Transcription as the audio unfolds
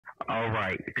All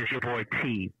right, this is your boy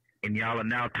T, and y'all are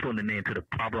now tuning in to the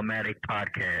Problematic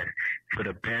Podcast for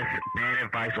the best bad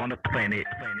advice on the planet.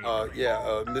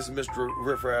 This is Mr.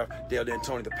 Riffraff, Dale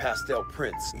D'Antoni, the Pastel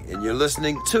Prince, and you're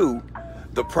listening to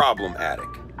The Problem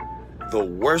Addict, the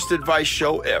worst advice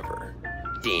show ever.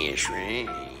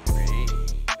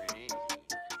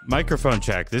 Microphone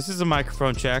check. This is a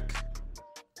microphone check.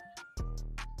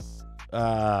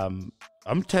 I'm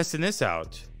testing this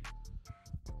out.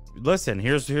 Listen,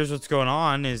 here's what's going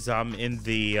on. Is I'm in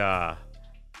the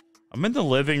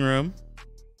living room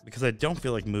because I don't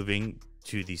feel like moving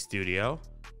to the studio,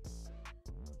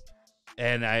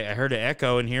 and I heard an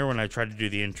echo in here when I tried to do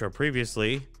the intro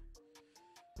previously.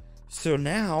 So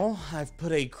now I've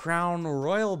put a Crown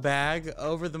Royal bag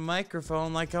over the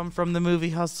microphone like I'm from the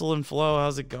movie Hustle and Flow.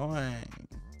 How's it going?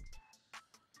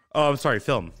 Oh, I'm sorry,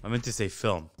 film. I meant to say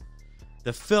film.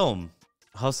 The film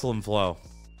Hustle and Flow.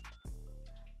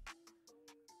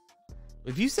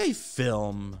 If you say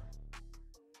film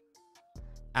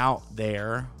out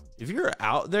there, if you're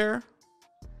out there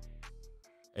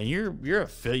and you're a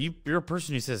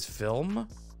person who says film,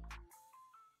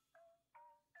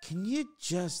 can you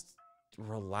just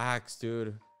relax,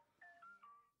 dude?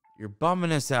 You're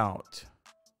bumming us out.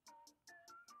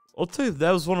 I'll tell you,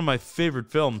 that was one of my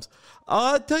favorite films.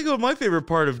 I'll tell you what my favorite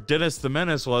part of Dennis the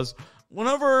Menace was.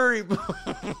 Whenever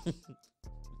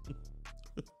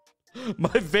my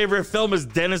favorite film is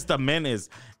Dennis the Menace.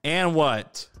 And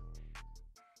what?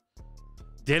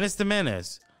 Dennis the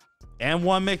Menace. And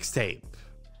One Mixtape.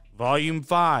 Volume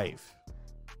 5.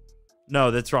 No,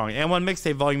 that's wrong. And One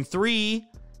Mixtape. Volume 3.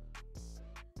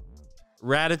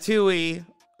 Ratatouille.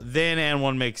 Then And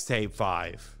One Mixtape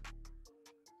 5.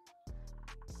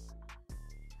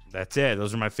 That's it.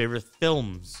 Those are my favorite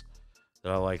films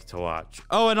that I like to watch.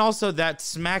 Oh, and also that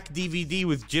Smack DVD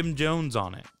with Jim Jones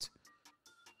on it.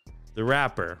 The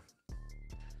rapper.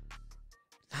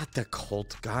 Not the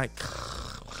cult guy.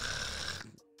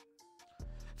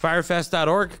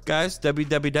 Firefest.org, guys.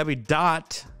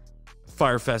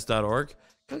 www.firefest.org.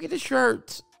 Go get a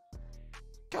shirt.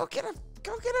 Go get a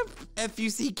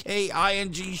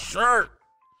FUCKING shirt.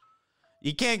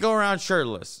 You can't go around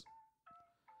shirtless.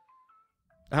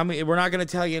 We're not going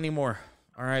to tell you anymore.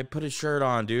 All right, put a shirt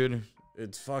on, dude.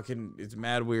 It's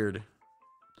mad weird.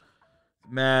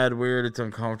 Mad weird. It's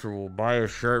uncomfortable. Buy a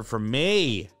shirt from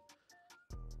me.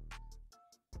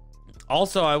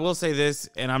 Also, I will say this,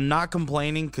 and I'm not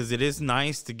complaining because it is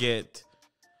nice to get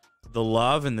the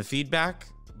love and the feedback.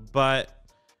 But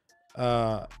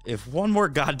if one more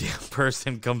goddamn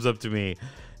person comes up to me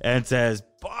and says,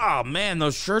 "Oh man,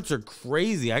 those shirts are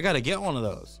crazy. I got to get one of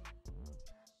those."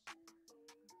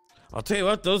 I'll tell you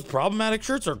what, those problematic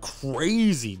shirts are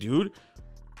crazy, dude.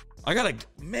 I gotta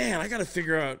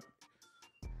figure out.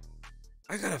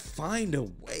 I gotta find a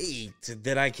way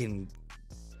that I can.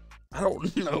 I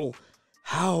don't know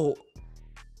how.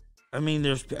 I mean,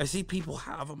 I see people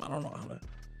have them. I don't know how to.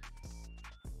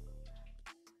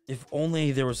 If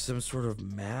only there was some sort of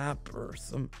map or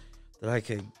some that I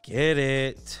could get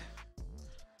it.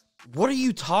 What are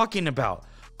you talking about?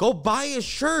 Go buy a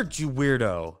shirt, you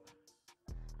weirdo.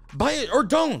 Buy it or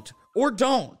don't.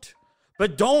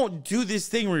 But don't do this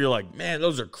thing where you're like, man,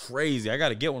 those are crazy. I got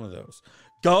to get one of those.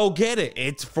 Go get it.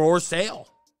 It's for sale.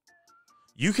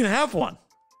 You can have one.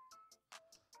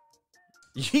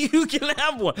 You can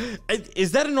have one.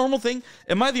 Is that a normal thing?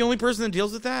 Am I the only person that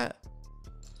deals with that?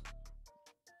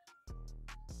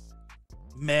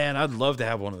 Man, I'd love to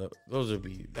have one of those.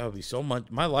 That would be so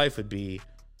much. My life would be,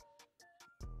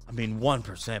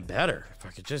 1% better if I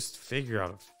could just figure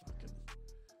out a fucking.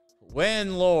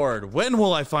 When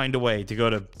will I find a way to go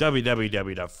to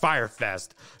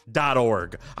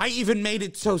www.firefest.org? I even made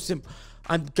it so simple.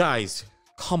 Guys,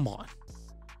 come on.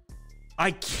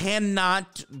 I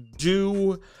cannot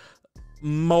do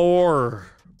more.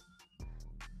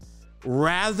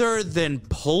 Rather than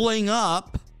pulling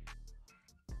up.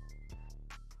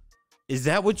 Is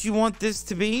that what you want this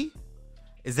to be?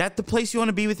 Is that the place you want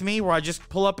to be with me, where I just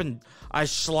pull up and I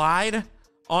slide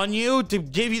on you to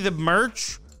give you the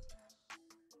merch?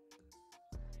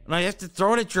 And I have to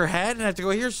throw it at your head and I have to go,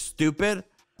 here, stupid.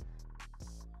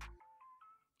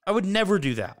 I would never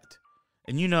do that.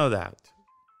 And you know that.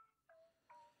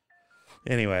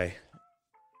 Anyway.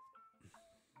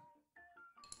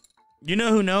 You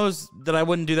know who knows that I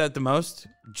wouldn't do that the most?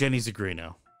 Jenny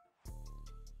Zigrino.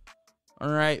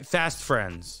 All right, fast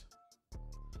friends.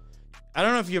 I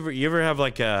don't know if you ever have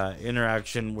like a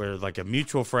interaction where like a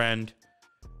mutual friend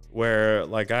where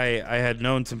like I had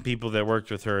known some people that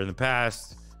worked with her in the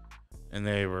past, and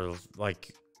they were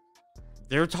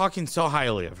talking so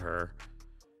highly of her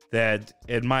that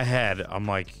in my head I'm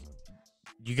like,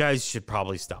 you guys should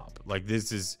probably stop. Like,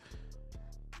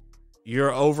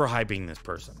 you're overhyping this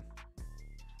person.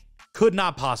 Could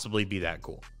not possibly be that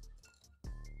cool.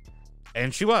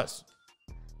 And she was.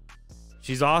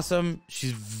 She's awesome.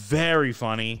 She's very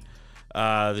funny.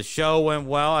 The show went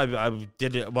well. I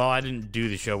did it. Well, I didn't do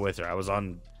the show with her.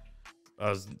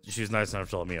 She was nice enough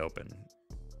to let me open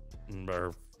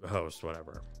or host,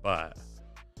 whatever. But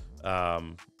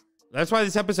that's why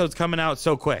this episode's coming out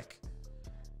so quick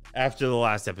after the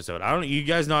last episode. You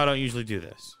guys know I don't usually do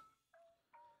this,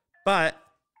 but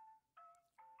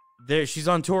she's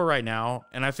on tour right now,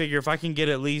 and I figure if I can get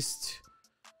at least,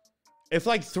 if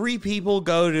like 3 people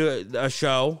go to a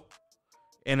show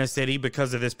in a city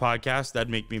because of this podcast, that'd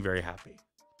make me very happy.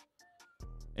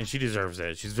 And she deserves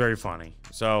it. She's very funny.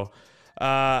 So,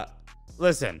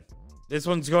 listen, this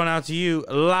one's going out to you,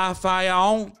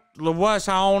 Lafayette,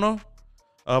 Louisiana.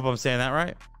 I hope I'm saying that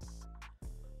right.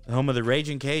 The home of the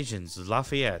Raging Cajuns,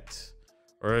 Lafayette,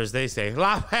 or as they say,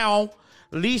 Lafayette,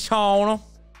 Louisiana.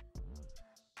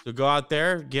 So go out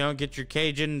there, get your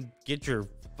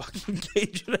fucking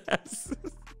Cajun ass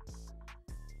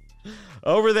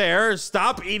over there.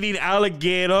 Stop eating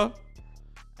alligator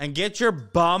and get your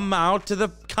bum out to the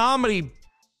comedy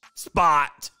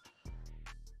spot.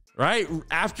 Right?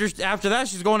 After that,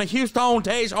 she's going to Houston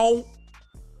Texas.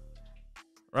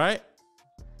 Right?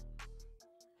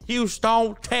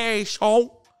 Houston Texas.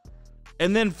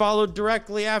 And then followed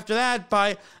directly after that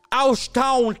by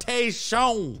Austin,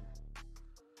 Texas.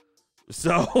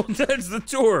 So that's the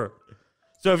tour.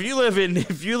 So if you live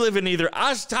in either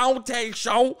Austin,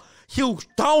 Texas,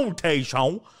 Houston,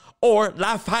 Texas, or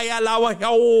Lafayette,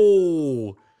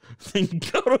 then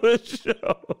go to the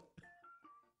show.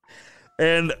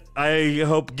 And I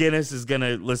hope Guinness is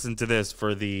gonna listen to this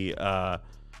for the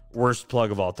worst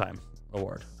plug of all time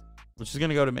award, which is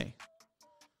gonna go to me.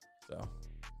 So,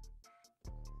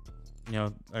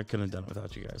 I couldn't have done it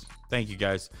without you guys. Thank you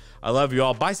guys. I love you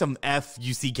all. Buy some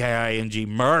FUCKING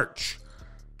merch.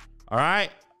 All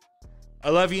right. I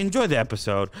love you. Enjoy the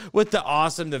episode with the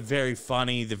awesome, the very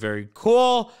funny, the very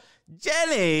cool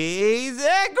Jenny Zigrino.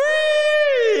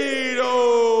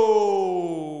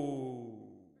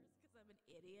 I'm an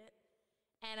idiot.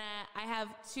 And I have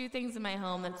 2 things in my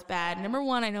home that's bad. Number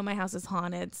 1, I know my house is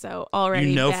haunted. So already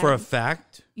You know bad. for a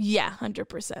fact? Yeah,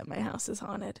 100% my house is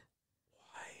haunted.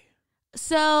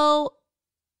 So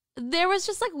there was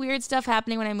just like weird stuff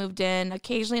happening when I moved in.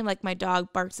 Occasionally, like my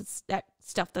dog barks at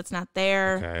stuff that's not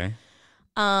there. Okay.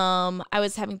 I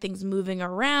was having things moving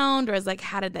around, or I was like,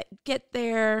 how did that get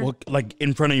there? Well, like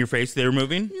in front of your face, they were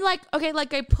moving? Like, okay,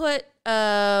 like I put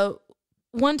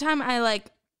one time I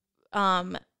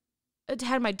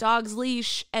had my dog's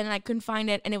leash and I couldn't find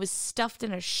it, and it was stuffed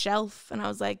in a shelf, and I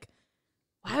was like,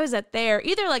 why was that there?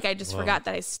 Either like I just forgot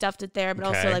that I stuffed it there, but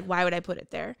also like, why would I put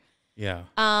it there? Yeah.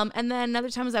 And then another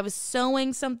time as I was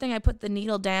sewing something, I put the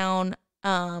needle down,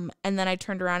 and then I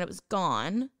turned around, it was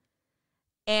gone.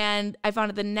 And I found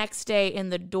it the next day in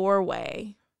the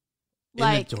doorway. In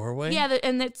the doorway? Yeah,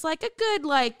 and it's like a good,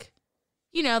 like,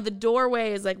 the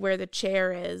doorway is like where the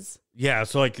chair is. Yeah,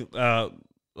 so like a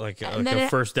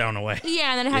first down away.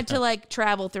 Yeah, and then I had to like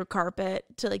travel through carpet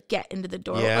to like get into the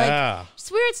door. Yeah. Like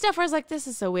just weird stuff where I was like, this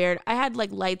is so weird. I had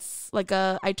like lights,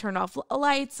 I turned off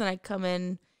lights and I come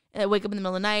in and I wake up in the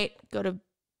middle of the night, go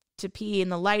to pee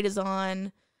and the light is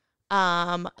on.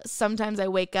 Sometimes I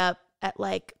wake up at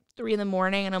like 3 a.m.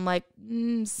 and I'm like,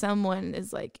 someone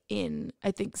is like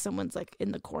I think someone's like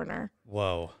in the corner.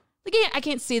 Whoa. Like, yeah, I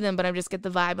can't see them, but I just get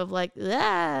the vibe of like,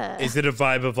 ah. Is it a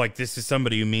vibe of like, this is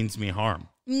somebody who means me harm?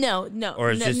 No. Or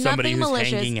is this somebody who's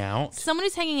malicious. hanging out? Someone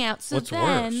who's hanging out. What's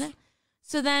worse?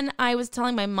 So then I was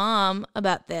telling my mom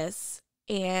about this,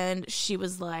 and she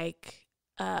was like,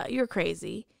 you're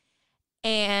crazy.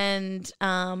 And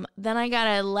then I got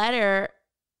a letter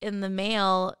in the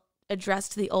mail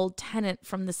addressed to the old tenant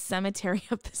from the cemetery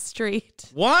up the street.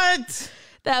 What?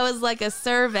 That was like a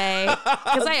survey,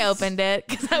 because I opened it,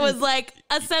 because I was like,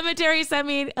 a cemetery sent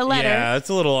me a letter. Yeah, it's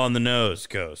a little on the nose,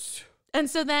 Ghost. And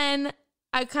so then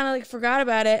I kind of like forgot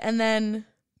about it, and then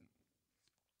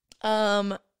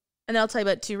I'll tell you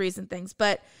about 2 recent things.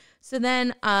 But so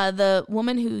then the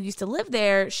woman who used to live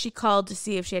there, she called to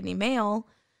see if she had any mail.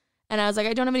 And I was like,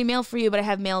 I don't have any mail for you, but I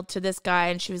have mail to this guy.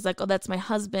 And she was like, oh, that's my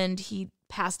husband. He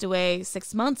passed away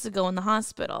 6 months ago in the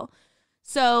hospital.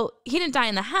 So he didn't die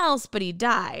in the house, but he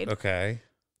died. Okay.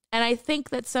 And I think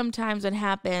that sometimes what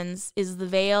happens is the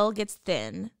veil gets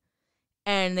thin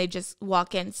and they just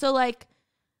walk in. So like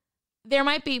there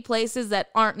might be places that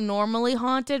aren't normally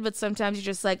haunted, but sometimes you're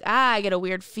just like, I get a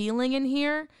weird feeling in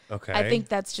here. Okay. I think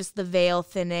that's just the veil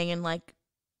thinning and like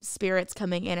spirits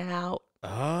coming in and out.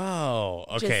 Oh,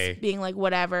 okay. Just being like,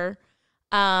 whatever.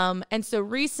 And so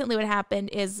recently what happened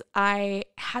is I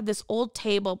had this old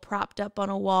table propped up on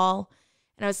a wall,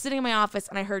 and I was sitting in my office,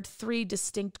 and I heard 3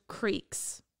 distinct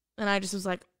creaks, and I just was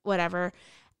like, whatever.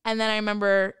 And then I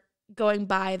remember going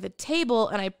by the table,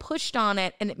 and I pushed on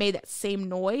it, and it made that same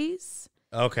noise.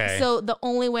 Okay. So the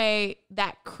only way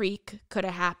that creak could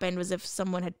have happened was if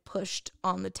someone had pushed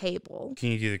on the table.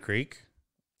 Can you do the creak?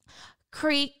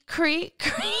 Creak, creak,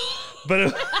 creak.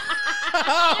 But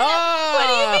What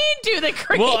do you mean, do the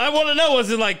creak? well, I want to know, was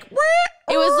it like?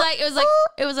 It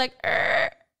was like,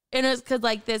 and it was because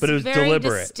like this But it was very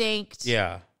deliberate. distinct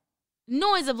Yeah.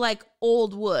 noise of like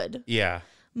old wood Yeah.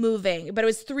 moving, but it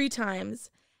was 3 times.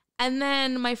 And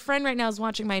then my friend right now is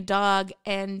watching my dog,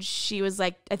 and she was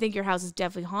like, I think your house is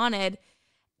definitely haunted,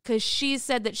 because she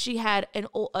said that she had a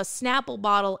Snapple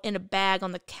bottle in a bag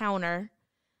on the counter,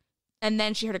 and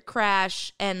then she heard a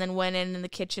crash, and then went in the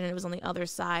kitchen, and it was on the other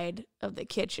side of the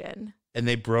kitchen. And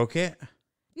they broke it?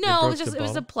 No, broke it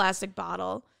was a plastic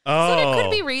bottle. Oh. So there could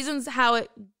be reasons how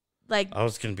it, like, I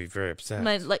was going to be very upset.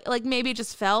 like maybe it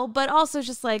just fell, but also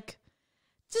just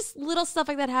little stuff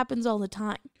like that happens all the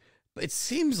time. It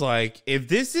seems like if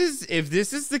this is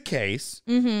the case,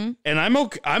 Mm-hmm. and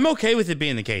I'm okay with it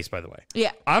being the case, by the way.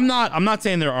 Yeah. I'm not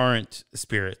saying there aren't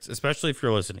spirits, especially if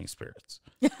you're listening spirits.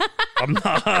 I'm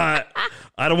not.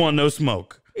 I don't want no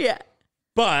smoke. Yeah.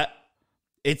 But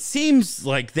it seems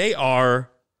like they are,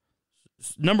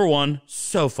 number one,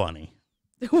 so funny.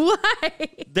 Why?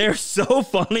 They're so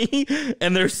funny,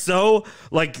 and they're so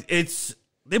like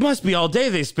they must be all day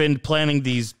they spend planning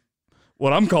these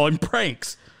what I'm calling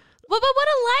pranks. Well, but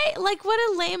what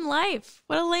a lame life.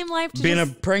 What a lame life to Being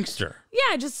just, a prankster.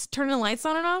 yeah, just turn the lights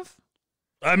on and off.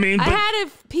 I mean, I but, had a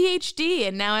PhD,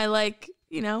 and now I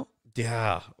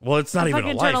yeah. Well, it's not even a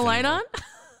fucking life turn a light anymore. on.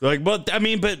 Like, but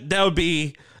that would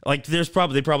be like they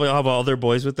probably all have all their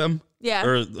boys with them. Yeah.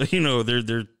 Or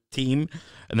their team,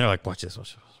 and they're like, watch this.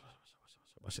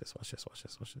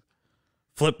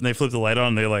 Flip, and they flip the light on,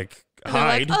 and they like And they're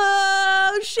hide. like,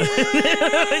 oh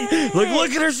shit!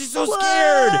 Look at her, she's so What?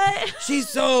 scared. She's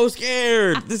so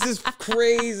scared. This is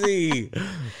crazy.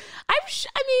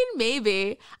 I mean,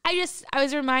 maybe. I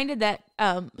was reminded that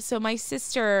so my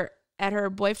sister at her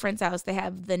boyfriend's house, they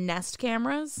have the Nest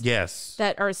cameras Yes.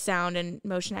 that are sound and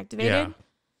motion activated. Yeah.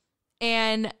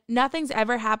 And nothing's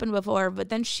ever happened before, but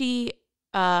then she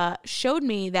showed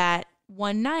me that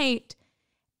one night,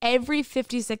 every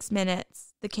 56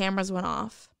 minutes, the cameras went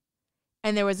off.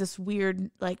 And there was this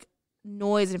weird like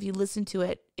noise, and if you listen to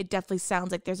it, it definitely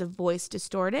sounds like there's a voice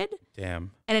distorted.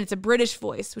 Damn. And it's a British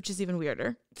voice, which is even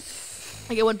weirder.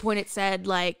 Like at one point it said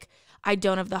like, I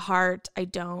don't have the heart, I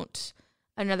don't.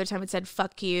 Another time it said,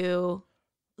 fuck you.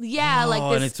 Yeah, like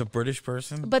this. And it's a British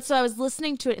person? But so I was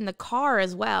listening to it in the car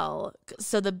as well.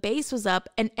 So the bass was up,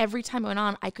 and every time it went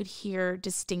on, I could hear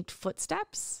distinct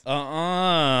footsteps.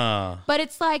 But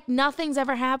it's like nothing's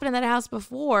ever happened in that house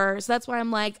before. So that's why I'm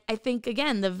like, I think,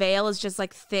 again, the veil is just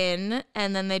like thin,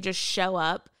 and then they just show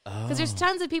up. Because there's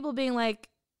tons of people being like,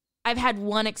 I've had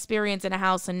one experience in a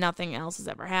house and nothing else has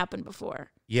ever happened before.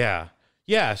 Yeah.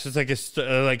 Yeah, so it's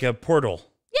like a portal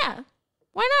Yeah.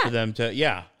 Why for not? them to,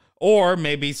 yeah. Or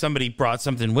maybe somebody brought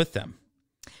something with them.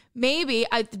 Maybe.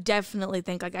 I definitely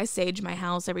think like I sage my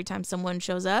house every time someone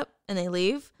shows up and they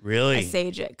leave. Really? I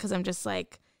sage it because I'm just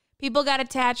like, people got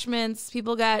attachments.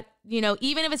 People got,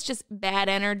 even if it's just bad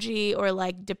energy or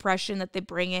like depression that they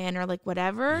bring in or like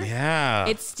whatever. Yeah.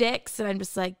 It sticks, and I'm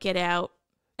just like, get out.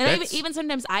 And even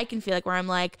sometimes I can feel like where I'm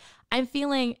like, I'm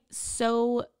feeling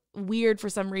so weird for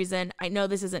some reason. I know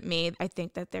this isn't me. I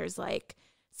think that there's like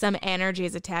some energy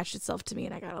has attached itself to me,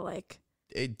 and I gotta like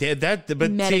See,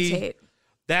 meditate.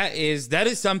 that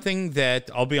is something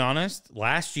that I'll be honest.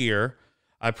 Last year,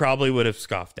 I probably would have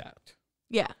scoffed at.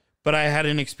 Yeah. But I had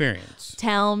an experience,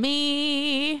 Tell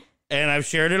me. and I've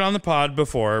shared it on the pod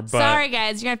before. But Sorry,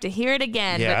 guys, you're gonna have to hear it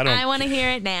again. Yeah, but I don't- I want to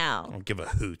hear it now. I don't give a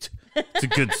hoot. It's a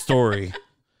good story.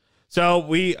 So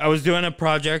I was doing a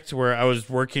project where I was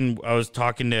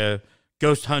talking to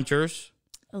ghost hunters.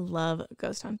 I love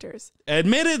ghost hunters.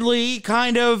 Admittedly,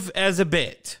 kind of as a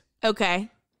bit. Okay.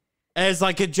 As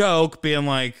like a joke, being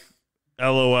like,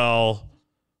 LOL,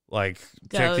 like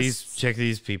Ghosts. check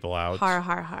these people out. Har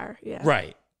har har. Yeah.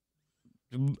 Right.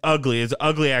 Ugly. It's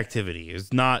ugly activity. It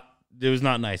was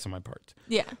not nice on my part.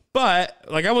 Yeah. But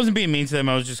like I wasn't being mean to them.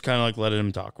 I was just kind of like letting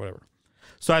them talk, whatever.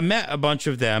 So I met a bunch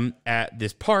of them at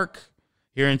this park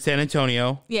here in San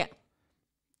Antonio. Yeah.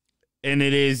 And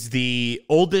it is the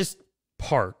oldest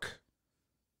park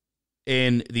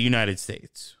in the United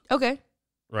States. Okay.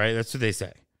 Right? That's what they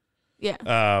say. Yeah.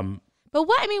 Um, But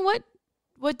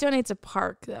what donates a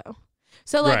park though?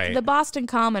 So like Right. the Boston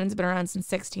Common's been around since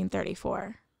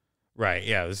 1634. Right.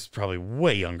 Yeah. This is probably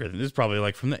way younger than this. Is probably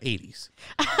like from the 80s.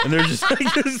 And they're just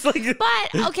like, this, like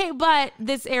But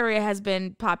this area has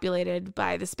been populated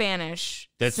by the Spanish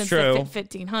That's since true. the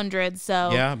 1500s.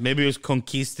 So yeah, maybe it was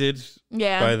conquisted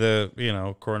by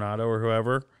the, Coronado or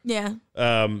whoever. yeah.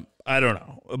 I don't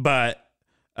know. But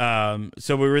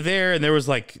so we were there and there was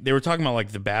like, they were talking about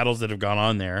like the battles that have gone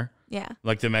on there. Yeah.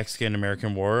 Like the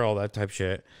Mexican-American War, all that type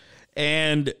shit.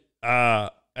 And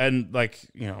like,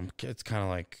 it's kind of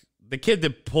like the kid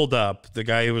that pulled up, the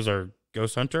guy who was our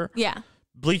ghost hunter. Yeah.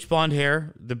 Bleach blonde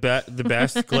hair, the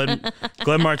best.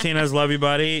 Glenn Martinez, love you,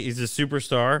 buddy. He's a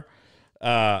superstar.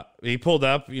 He pulled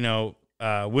up,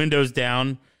 windows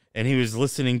down, and he was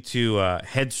listening to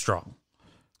Headstrong,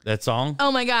 that song.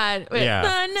 Oh my God. Wait.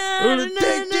 Yeah. No, Gonna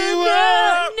take you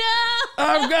out.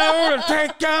 I'm gonna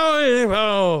take you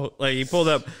out. Like he pulled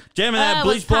up, jamming that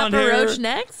bleach was blonde Papa hair. Roach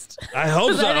next? I hope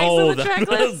Was so. that next on Oh, the that track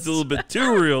was list? a little bit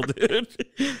too real, dude.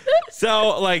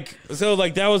 So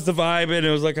that was the vibe, and it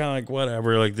was like kind of like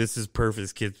whatever. Like this is perfect.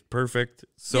 This kid's perfect.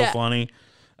 So Yeah. funny.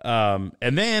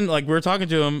 And then like we were talking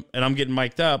to him, and I'm getting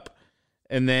mic'd up,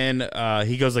 and then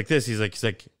he goes like this. He's like,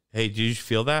 "Hey, did you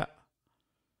feel that?"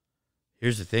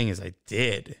 Here's the thing: is I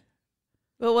did.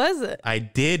 What was it? I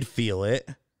did feel it.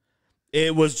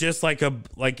 It was just like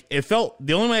it felt,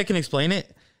 the only way I can explain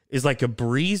it is like a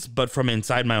breeze, but from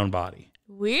inside my own body.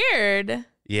 Weird.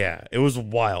 Yeah, it was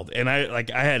wild. And I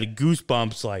had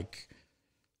goosebumps like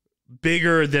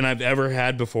bigger than I've ever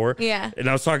had before. Yeah. And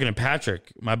I was talking to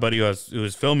Patrick, my buddy who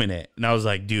was filming it. And I was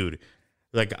like, dude,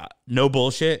 like no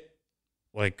bullshit.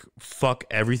 Like fuck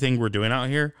everything we're doing out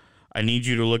here. I need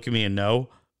you to look at me and know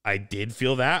I did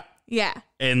feel that. Yeah.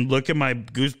 And look at my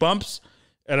goosebumps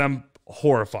and I'm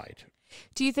horrified.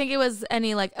 Do you think it was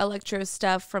any like electro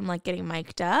stuff from like getting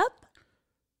mic'd up?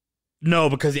 No,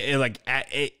 because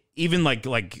even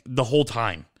like the whole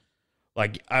time,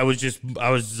 like I was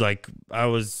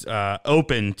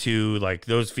open to like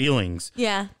those feelings.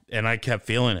 Yeah. And I kept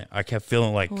feeling it. I kept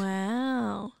feeling like,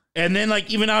 Wow. and then like,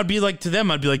 even I'd be like to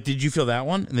them, I'd be like, did you feel that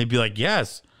one? And they'd be like,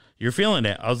 yes, you're feeling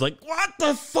it. I was like, what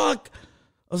the fuck?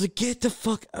 I was like, get the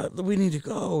fuck out. We need to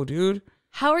go, dude.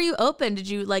 How are you open? Did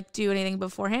you like do anything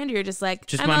beforehand? Or you're just like,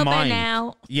 Just I'm my open mind.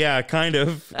 now. Yeah, kind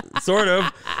of, sort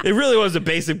of. It really was a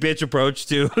basic bitch approach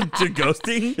to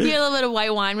ghosting. You had a little bit of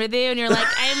white wine with you, and you're like,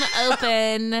 I'm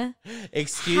open.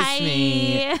 Excuse Hi.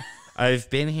 me. I've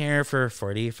been here for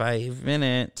 45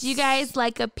 minutes. Do you guys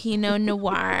like a Pinot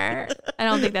Noir? I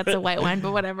don't think that's a white wine,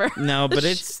 but whatever. No, but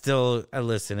it's still,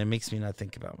 listen, it makes me not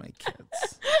think about my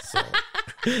kids. So,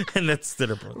 and that's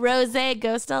the approach. Rosé,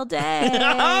 ghost all day.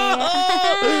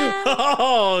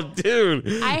 Oh, dude.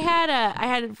 I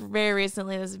had very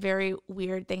recently this very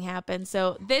weird thing happen.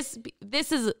 So this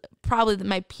is probably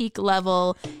my peak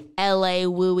level LA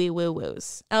wooey woo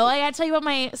woos. Oh, I gotta tell you about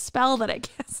my spell that I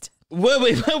cast.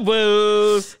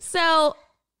 Woo. So,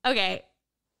 okay.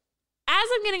 As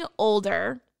I'm getting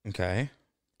older, Okay.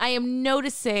 I am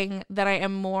noticing that I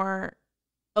am more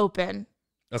open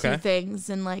Okay. to things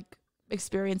and like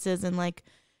experiences and like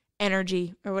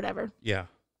energy or whatever. Yeah.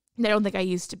 And I don't think I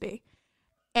used to be.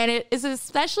 And it is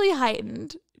especially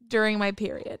heightened during my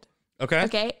period. Okay.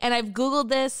 Okay. And I've Googled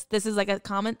this. This is like a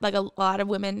common, like a lot of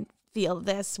women feel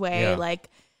this way. Yeah. Like,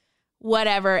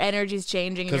 whatever, energy's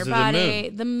changing in your 'Cause of the body.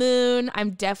 The moon.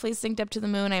 I'm definitely synced up to the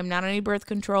moon. I am not on any birth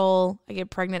control. I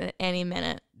get pregnant at any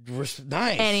minute. Nice.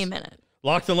 Any minute.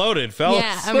 Locked and loaded, fellas.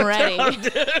 Yeah, I'm ready.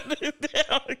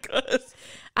 Damn,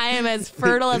 I am as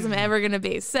fertile as I'm ever gonna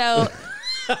be. So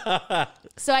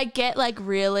I get like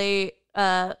really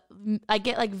I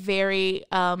get like very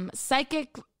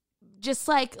psychic, just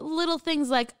like little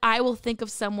things like I will think of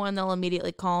someone, they'll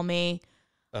immediately call me.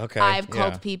 Okay. I've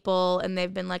called people and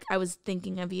they've been like, I was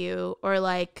thinking of you, or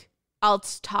like I'll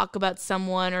talk about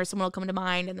someone or someone will come to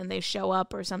mind and then they show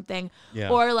up or something. Yeah.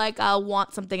 Or like I'll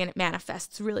want something and it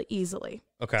manifests really easily.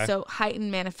 Okay. So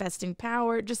heightened manifesting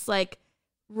power, just like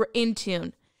we're in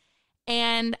tune.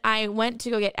 And I went to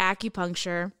go get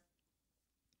acupuncture.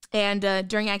 And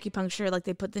during acupuncture, like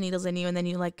they put the needles in you and then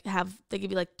you like they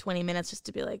give you like 20 minutes just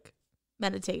to be like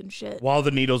meditate and shit. While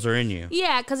the needles are in you.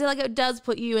 Yeah, because like it does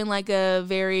put you in like a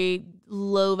very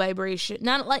low vibration,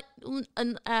 not like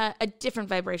a different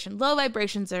vibration. Low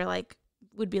vibrations are like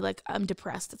would be like I'm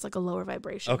depressed. It's like a lower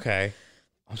vibration. Okay.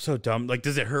 I'm so dumb. Like,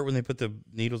 does it hurt when they put the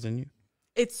needles in you?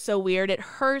 It's so weird. It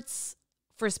hurts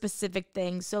for specific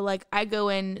things. So like I go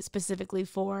in specifically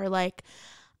for like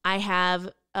I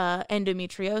have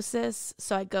endometriosis,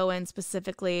 so I go in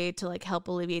specifically to like help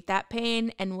alleviate that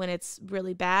pain. And when it's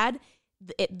really bad,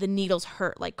 the needles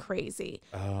hurt like crazy.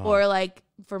 Or like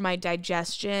for my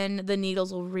digestion, the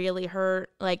needles will really hurt.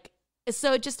 Like,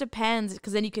 so it just depends,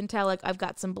 because then you can tell like I've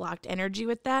got some blocked energy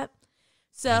with that.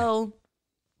 So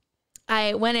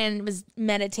I went in, was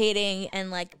meditating,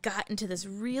 and like got into this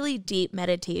really deep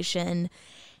meditation.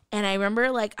 And I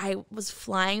remember like I was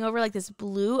flying over like this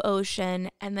blue ocean,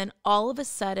 and then all of a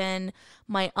sudden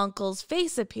my uncle's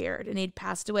face appeared, and he'd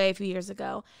passed away a few years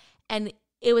ago. And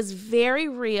it was very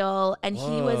real, and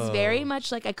he was very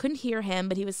much like, I couldn't hear him,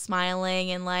 but he was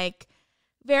smiling and like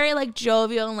very like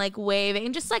jovial and like waving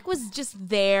and just like was just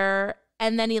there.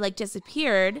 And then he like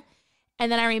disappeared.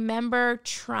 And then I remember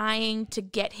trying to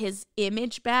get his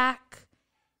image back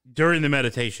during the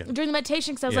meditation.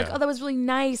 Because I was like, oh, that was really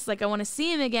nice. Like, I want to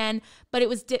see him again. But it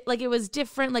was it was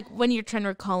different, like when you're trying to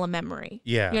recall a memory.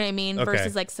 Yeah. You know what I mean? Okay.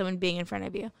 Versus like someone being in front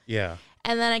of you. Yeah.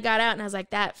 And then I got out and I was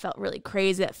like, that felt really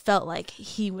crazy. That felt like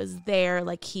he was there,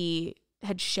 like he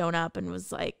had shown up and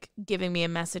was like giving me a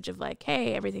message of like,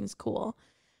 hey, everything's cool.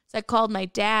 So I called my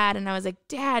dad and I was like,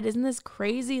 Dad, isn't this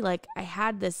crazy? Like, I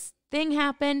had this thing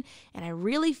happen and I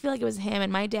really feel like it was him.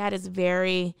 And my dad is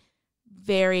very,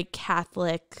 very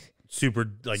Catholic. Super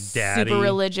like daddy. Super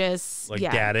religious. Like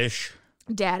yeah.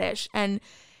 daddish. And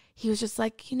he was just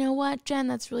like, you know what, Jen,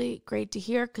 that's really great to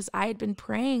hear, because I had been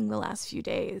praying the last few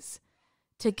days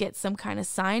to get some kind of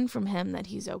sign from him that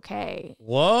he's okay.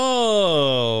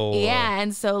 Whoa. Yeah.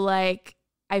 And so like,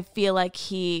 I feel like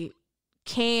he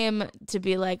came to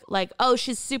be like, oh,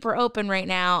 she's super open right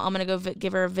now. I'm going to go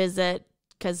give her a visit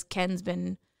because Ken's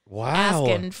been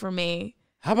asking for me.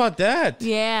 How about that?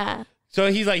 Yeah.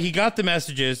 So he's like, he got the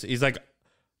messages. He's like,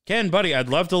 Ken, buddy, I'd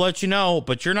love to let you know,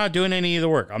 but you're not doing any of the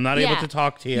work. I'm not able to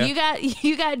talk to you.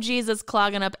 You got Jesus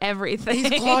clogging up everything.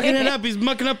 He's clogging it up. He's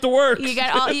mucking up the work. You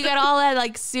got all that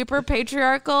like super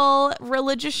patriarchal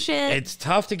religious shit. It's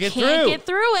tough to get Can't through. get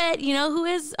through it. You know who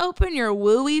is open? Your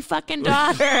wooey fucking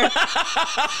daughter, who's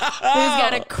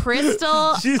got a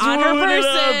crystal She's on her wooing it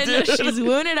up, person. dude. She's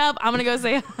wooing it up. I'm gonna go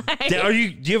say hi. Do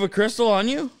you have a crystal on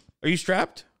you? Are you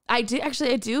strapped? I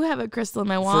do have a crystal in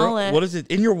my wallet. What is it?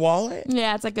 In your wallet?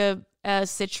 Yeah, it's like a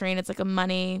citrine. It's like a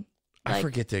money. I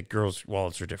forget that girls'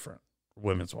 wallets are different.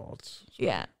 Women's wallets.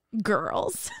 Yeah,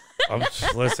 girls.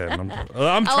 Listen, I'm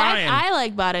trying. I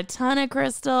like bought a ton of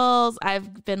crystals.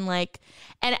 I've been like,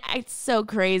 and it's so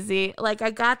crazy. Like I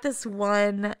got this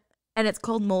one, and it's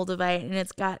called Moldavite, and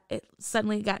it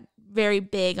suddenly got very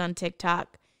big on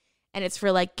TikTok, and it's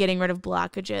for like getting rid of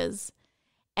blockages.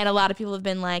 And a lot of people have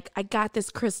been like, I got this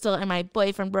crystal and my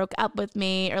boyfriend broke up with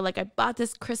me. Or like, I bought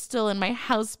this crystal and my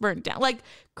house burnt down. Like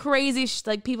crazy.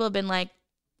 Like people have been like,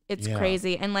 it's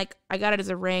crazy. And like, I got it as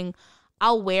a ring.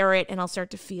 I'll wear it and I'll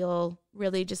start to feel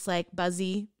really just like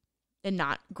buzzy and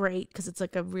not great. Because it's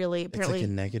like apparently. It's like a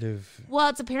negative. Well,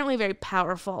 it's apparently a very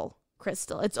powerful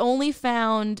crystal. It's only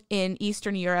found in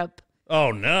Eastern Europe.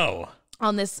 Oh, no.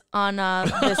 On this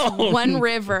one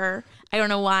river. I don't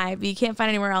know why, but you can't find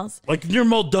anywhere else. Like near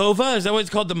Moldova? Is that what it's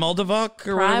called? The Moldavok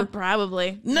or whatever?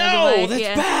 Probably. No, Moldavite,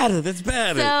 that's bad. That's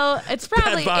bad. So it's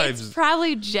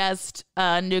probably just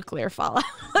nuclear fallout.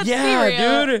 Let's be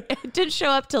real. Dude. It didn't show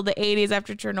up till the 80s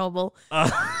after Chernobyl. But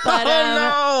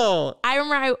no. I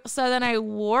remember then I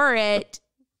wore it,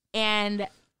 and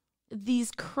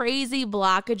these crazy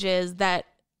blockages that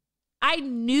I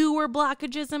knew were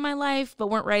blockages in my life, but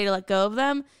weren't ready to let go of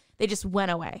them. They just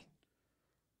went away.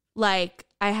 Like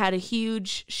I had a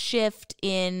huge shift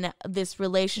in this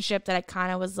relationship that I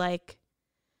kind of was like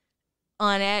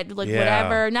on it, like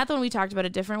whatever. Not the one we talked about, a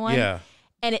different one. Yeah.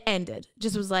 And it ended.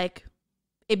 Just was like,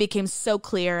 it became so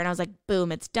clear, and I was like,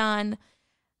 boom, it's done.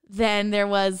 Then there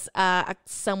was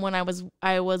someone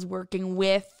I was working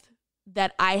with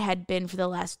that I had been for the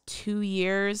last 2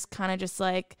 years, kind of just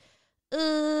like,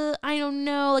 I don't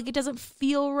know, like it doesn't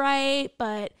feel right,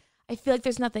 but I feel like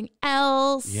there's nothing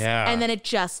else. Yeah. And then it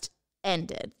just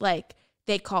ended. Like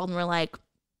they called and were like,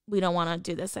 we don't want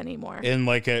to do this anymore. And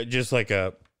like a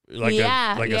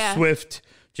swift,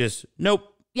 just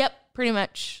nope. Yep, pretty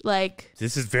much. Like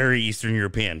This is very Eastern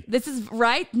European. this is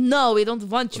right. No, we don't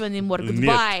want you anymore.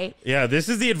 Goodbye. Yeah, this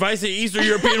is the advice that Eastern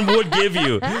European would give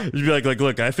you. You'd be like,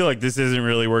 look, I feel like this isn't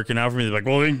really working out for me. They're like,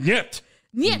 well, then, yet.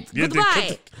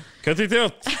 Goodbye. Cut it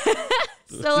out.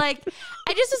 So like,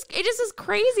 it just was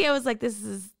crazy. I was like, this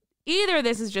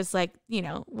is just like, you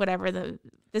know, whatever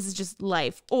this is just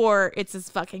life, or it's this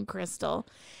fucking crystal.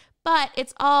 But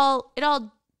it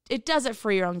does it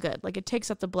for your own good. Like it takes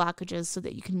up the blockages so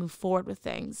that you can move forward with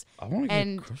things. I want to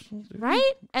get crystals, dude.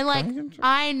 Right? And like,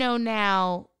 I know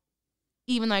now,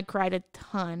 even though I cried a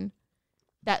ton,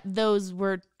 that those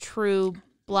were true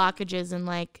blockages and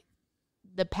like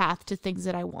the path to things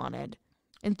that I wanted.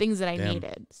 and things that I Damn.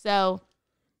 needed. So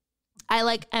I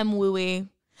am wooey.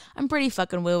 I'm pretty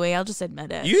fucking wooey. I'll just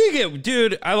admit it. You get,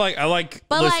 dude. I like.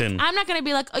 But listen, I'm not gonna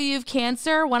be like, oh, you have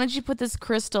cancer. Why don't you put this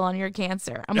crystal on your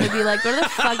cancer? I'm gonna be like, go to the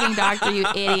fucking doctor, you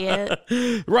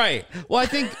idiot. right. Well, I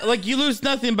think you lose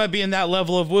nothing by being that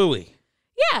level of wooey.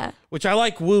 Yeah. Which I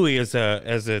like wooey as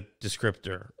a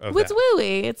descriptor of What's that.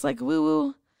 wooey? It's like woo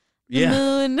woo. The Yeah.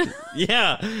 moon.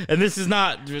 Yeah, and this is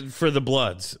not for the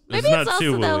bloods. Maybe not it's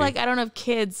too also though, wooey. I don't have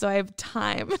kids, so I have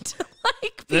time to be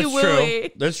That's wooey. true.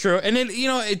 That's true. And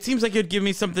it seems like it'd give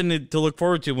me something to look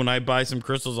forward to when I buy some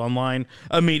crystals online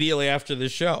immediately after the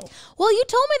show. Well, you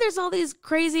told me there's all these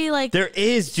crazy There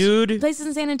is, dude. places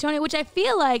in San Antonio, which I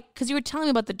feel like because you were telling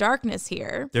me about the darkness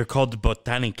here. They're called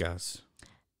botanicas.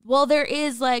 Well, there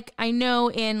is I know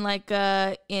in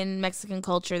in Mexican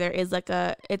culture there is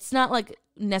it's not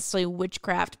necessarily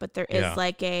witchcraft, but there is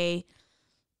Yeah.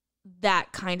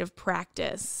 that kind of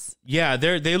practice. Yeah,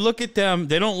 they look at them.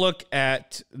 They don't look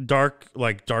at dark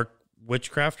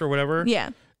witchcraft or whatever.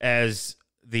 Yeah. As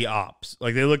the ops.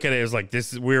 They look at it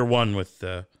as we're one with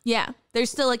the. Yeah. There's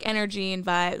still energy and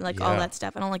vibe, all Yeah. that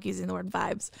stuff. I don't like using the word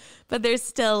vibes, but there's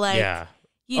still Yeah.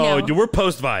 you know. Dude, we're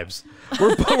post vibes.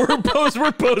 We're post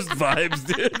vibes,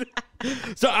 dude.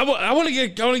 So I want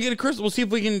to get a crystal. We'll see if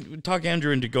we can talk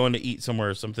Andrew into going to eat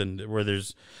somewhere or something where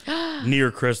there's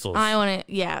near crystals. I want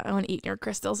to eat near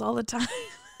crystals all the time.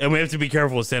 And we have to be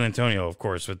careful with San Antonio, of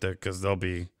course, because they'll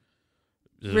be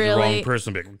the Really? wrong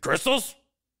person. Be like, crystals?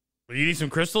 You need some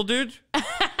crystal, dude?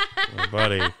 Oh,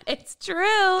 buddy, It's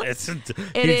true. it's a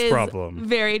It huge is problem.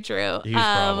 very true. Huge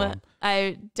problem.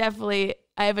 I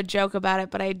have a joke about it,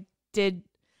 but I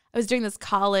was doing this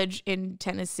college in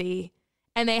Tennessee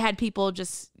and they had people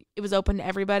it was open to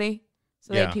everybody.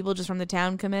 So they Yeah. had people just from the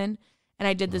town come in. And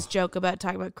I did this joke about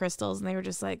talking about crystals and they were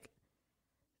just like,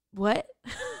 what?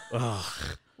 Ugh.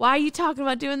 Why are you talking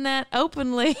about doing that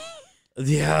openly?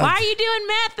 Yeah. Why are you doing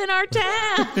meth in our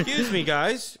town? Excuse me,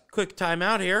 guys. Quick time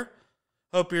out here.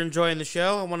 Hope you're enjoying the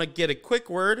show. I want to get a quick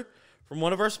word from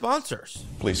one of our sponsors.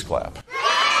 Please clap.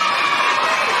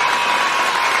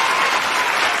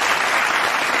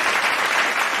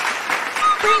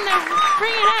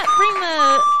 Bring it up. Bring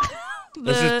the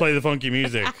Let's just play the funky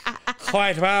music.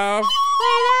 White Power.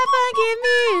 Play that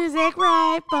funky music,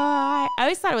 right, boy. I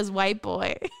always thought it was white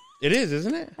boy. It is,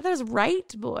 isn't it? I thought it was right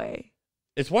boy.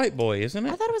 It's White Boy, isn't I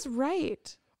it? thought it was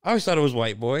right. I alwa's thought it was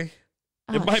White Boy.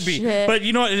 Oh, It might be, shit. but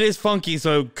you know what? It is funky,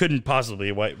 so it couldn't possibly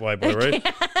be White Boy, right?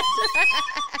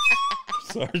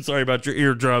 Sorry about your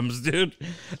eardrums, dude.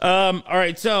 All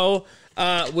right, so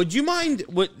would you mind?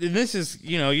 And this is,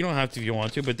 you don't have to if you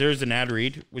want to, but there's an ad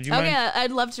read. Would you mind? Okay,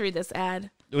 I'd love to read this ad.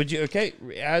 Would you? Okay,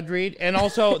 ad read, and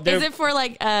also Is it for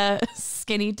a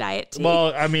skinny diet tea?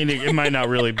 Well, I mean, it might not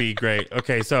really be great.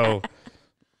 Okay, so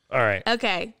all right.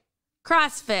 Okay.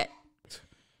 CrossFit.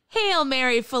 Hail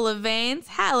Mary, full of veins,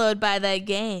 hallowed by thy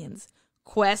gains.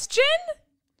 Question?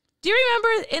 Do you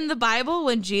remember in the Bible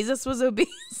when Jesus was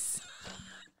obese?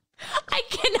 I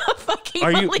cannot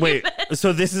fucking believe this.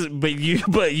 So this is, but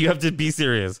you have to be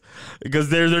serious because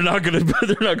they're not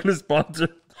gonna sponsor.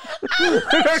 I literally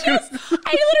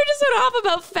just went off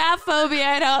about fat phobia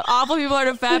and how awful people are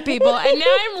to fat people, and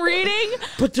now I'm reading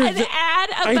an ad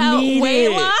about weight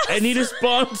loss. I need a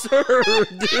sponsor,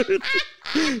 dude.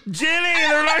 Jenny,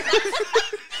 they're not.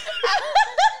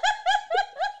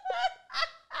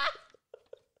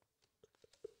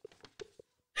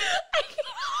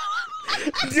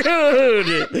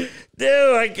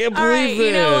 Dude, I can't believe All right, this.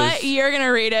 you know what? You're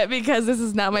gonna read it because this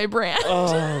is not my brand.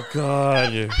 Oh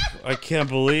God, I can't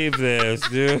believe this,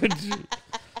 dude.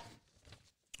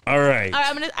 All right.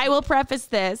 I will preface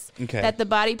this Okay. that the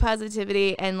body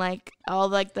positivity and all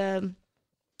the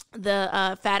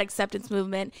fat acceptance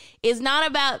movement is not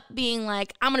about being I'm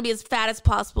gonna be as fat as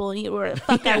possible and eat whatever the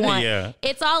fuck I want. Yeah.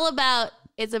 It's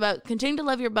about continuing to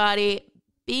love your body,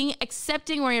 being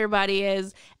accepting where your body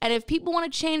is, and if people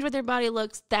want to change what their body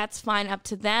looks, that's fine, up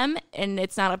to them, and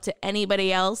it's not up to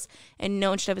anybody else, and no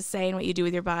one should have a say in what you do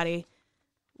with your body,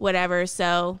 whatever.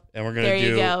 So And we're gonna there you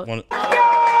do go. one.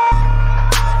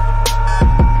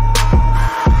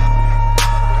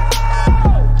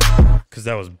 Because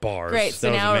that was bars. Great.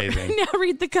 So that was amazing. now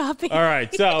read the copy. All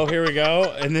right, so here we go,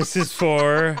 and this is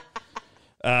for.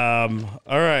 All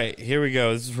right, here we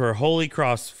go. This is for Holy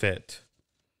CrossFit.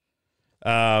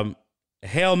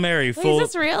 Hail Mary, Wait, full. is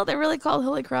this real? They're really called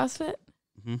Holy CrossFit?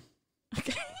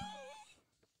 Okay.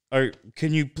 Or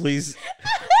can you please?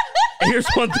 Here's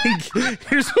one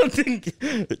thing.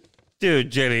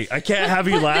 Dude, Jenny, I can't have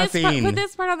you laughing. Put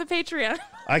this part on the Patreon.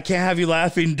 I can't have you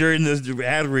laughing during this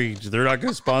ad read. They're not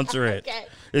going to sponsor it. Okay.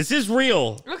 This is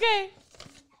real. Okay.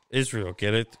 Israel,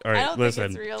 get it? All I right, don't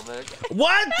listen. think it's real, but okay.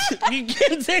 What? You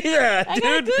can't say that, I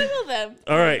gotta dude. Google them.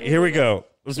 All right, here we go.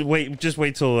 Just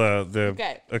wait till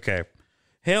the. Okay.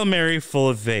 Hail Mary, full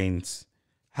of veins,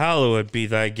 hallowed be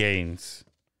thy gains.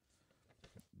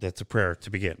 That's a prayer to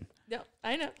begin. No,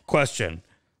 I know. Question: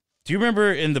 do you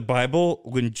remember in the Bible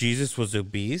when Jesus was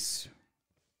obese?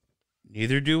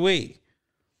 Neither do we.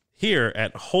 Here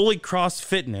at Holy Cross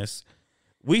Fitness,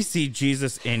 we see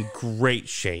Jesus in great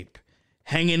shape,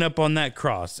 hanging up on that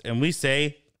cross, and we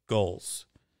say goals.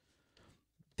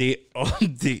 This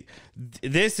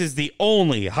is the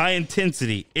only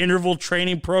high-intensity interval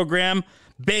training program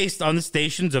based on the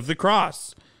Stations of the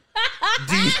Cross.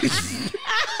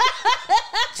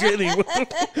 Jenny,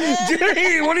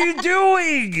 what are you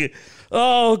doing?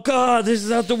 Oh, God, this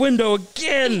is out the window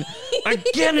again.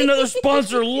 Again, another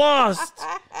sponsor lost.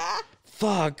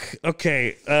 Fuck.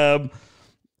 Okay.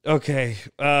 Okay.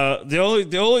 The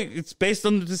only it's based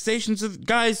on the Stations of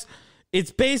guys.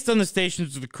 It's based on the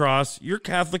Stations of the Cross. You're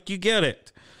Catholic, you get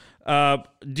it.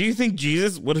 Do you think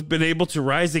Jesus would have been able to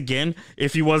rise again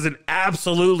if he wasn't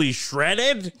absolutely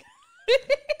shredded?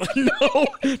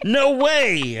 No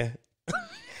way.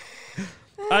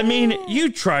 I mean,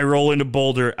 you try rolling a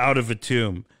boulder out of a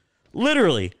tomb.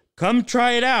 Literally, come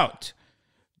try it out.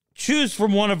 Choose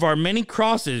from one of our many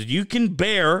crosses you can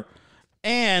bear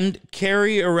and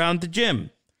carry around the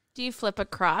gym. Do you flip a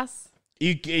cross?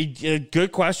 Good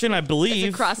question. I believe.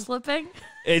 Is it cross flipping?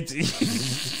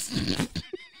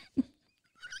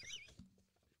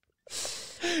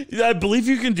 I believe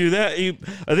you can do that.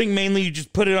 I think mainly you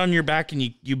just put it on your back and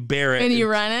you bear it. And you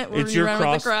run it? It's you your run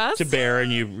cross, with the cross to bear,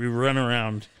 and you run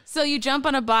around. So you jump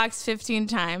on a box 15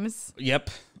 times. Yep.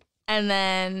 And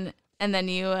then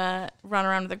you run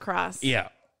around with a cross. Yeah.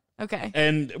 Okay.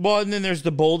 And then there's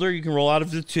the boulder you can roll out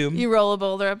of the tomb. You roll a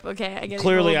boulder up. Okay, I get it.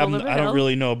 Clearly, I don't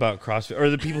really know about CrossFit or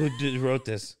the people who wrote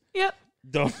this. Yep.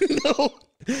 Don't know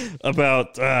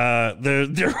about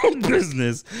their own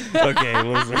business. Okay.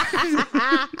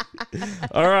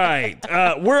 All right.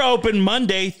 We're open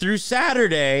Monday through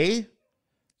Saturday.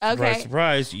 Okay. Surprise,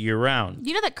 surprise, year round.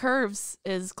 You know that Curves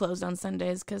is closed on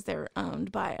Sundays because they're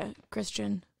owned by a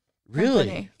Christian Really?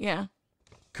 company. Yeah.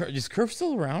 Is Curve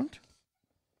still around?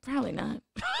 Probably not.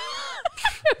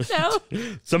 No.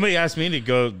 Somebody asked me to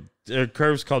go.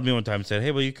 Curves called me one time and said, "Hey,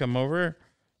 will you come over?"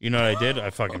 You know what I did? I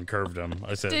fucking curved him.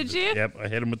 I said, "Did you?" Yep, I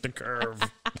hit him with the curve.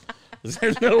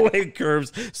 There's no way,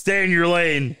 Curves. Stay in your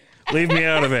lane. Leave me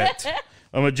out of it.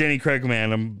 I'm a Jenny Craig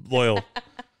man. I'm loyal.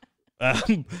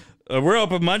 We're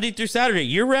open Monday through Saturday,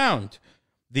 year round.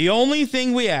 The only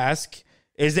thing we ask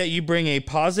is that you bring a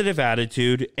positive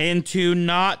attitude and to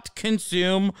not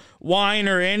consume wine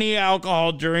or any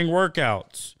alcohol during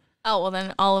workouts. Oh, well,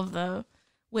 then all of the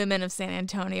women of San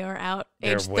Antonio are out,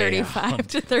 They're age way 35 out.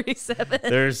 to 37.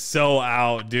 They're so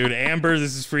out, dude. Amber,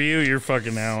 this is for you. You're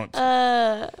fucking out.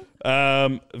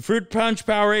 Fruit punch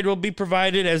Powerade will be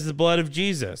provided as the blood of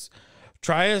Jesus.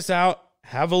 Try us out.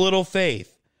 Have a little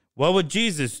faith. What would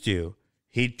Jesus do?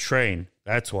 He'd train.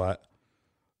 That's what.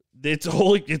 It's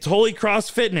Holy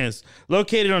Cross Fitness,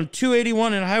 located on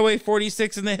 281 and Highway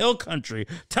 46 in the Hill Country.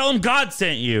 Tell them God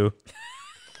sent you.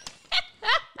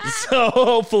 So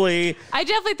hopefully, I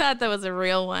definitely thought that was a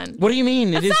real one. what do you mean?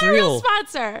 That's It is not a real real.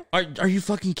 sponsor. Are you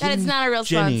fucking kidding? That is not a real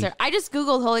Jenny? sponsor. I just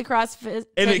Googled Holy Cross Fitness.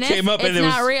 And it came up, it's and it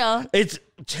was not real. It's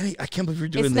Jenny. I can't believe you're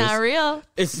doing It's this. not real.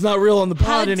 It's not real on the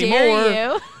pod How anymore.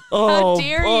 dare you? Oh, How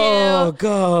dare you? Oh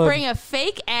God! Bring a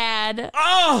fake ad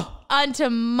Oh, onto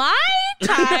my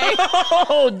time.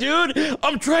 oh, dude!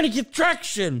 I'm trying to get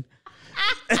traction.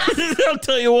 I'll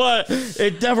tell you what,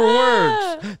 it never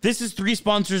works. This is 3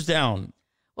 sponsors down.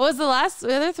 What was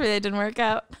the other 3 that didn't work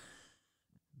out?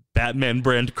 Batman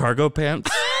brand cargo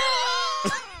pants.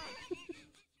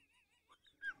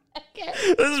 Okay.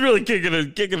 This is really kicking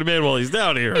a man while he's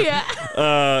down here. Yeah.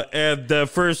 And the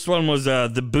first one was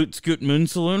the Boot Scoot Moon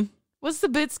Saloon. What's the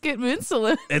Boot Scoot Moon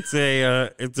Saloon? It's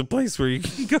a place where you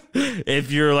can go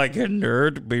if you're like a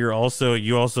nerd, but you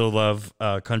also love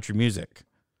country music.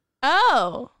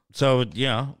 Oh. So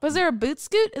yeah. Was there a boot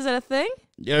scoot? Is that a thing?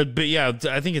 Yeah, but yeah,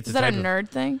 I think it's Is a that a type nerd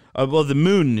thing? well, the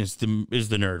moon is the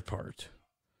nerd part.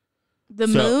 The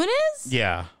So- moon is?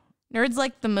 Yeah, Nerds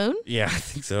like the moon? yeah, I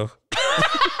think so.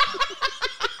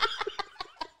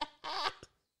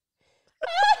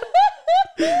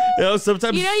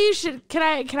 Sometimes You know, you should. Can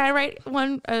I write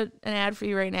an ad for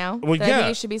you right now? Well, That I yeah.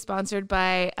 think it should be sponsored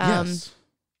by yes.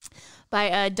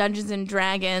 by Dungeons and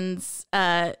Dragons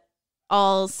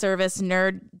all service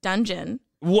nerd dungeon.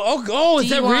 Oh, is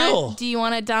that real? Do you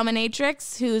want a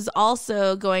dominatrix who's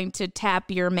also going to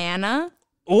tap your mana?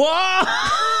 Whoa!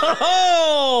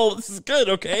 This is good.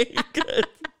 Okay, good.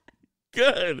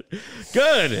 Good.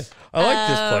 Good. I like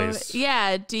this place.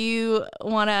 Yeah. Do you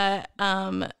want to,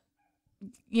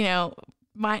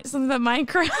 something about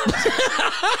Minecraft?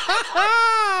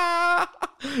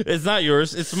 It's not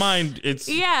yours. It's mine. It's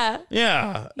yeah.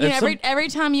 Yeah. You know, every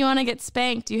time you want to get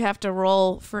spanked, you have to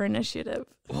roll for initiative.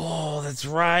 Oh, that's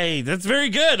right. That's very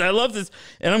good. I love this.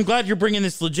 And I'm glad you're bringing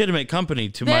this legitimate company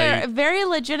to They're very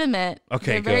legitimate.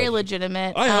 Okay, They're very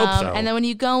legitimate. I hope so. And then when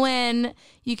you go in,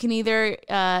 you can either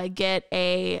get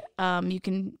you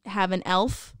can have an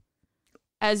elf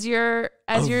as your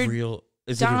real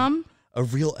dom. A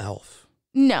real elf.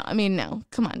 No, I mean, no.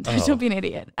 Come on. Don't be an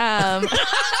idiot.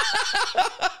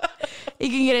 You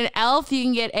can get an elf. You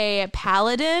can get a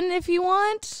paladin if you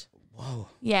want. Whoa.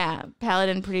 Yeah,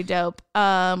 paladin, pretty dope.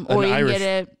 Or you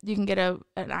can get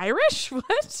an Irish.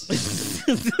 What?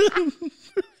 Or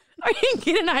you can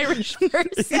get an Irish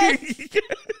person.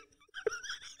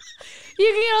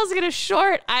 You can also get a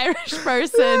short Irish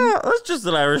person. Yeah, that's just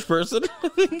an Irish person.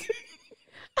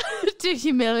 To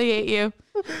humiliate you.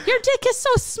 Your dick is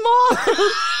so small.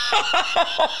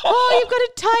 Oh, you've got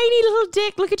a tiny little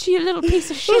dick. Look at you little piece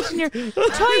of shit in your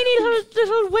tiny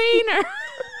little wiener.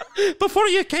 Before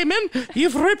you came in,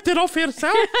 you've ripped it off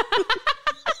yourself.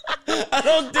 I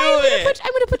don't do it.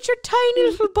 I'm going to put your tiny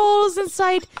little balls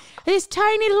inside this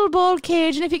tiny little ball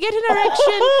cage, and if you get an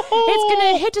erection, it's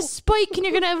going to hit a spike, and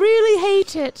you're going to really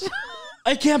hate it.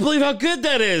 I can't believe how good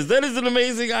that is. That is an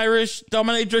amazing Irish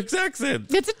dominatrix accent.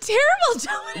 It's a terrible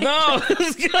dominatrix. No,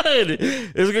 it's good.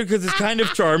 It's good because it's kind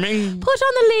of charming. Put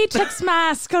on the latex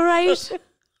mask, all right?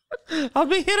 I'll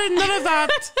be hearing none of that.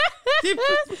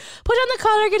 Put on the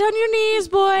collar, get on your knees,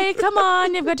 boy. Come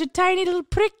on, you've got your tiny little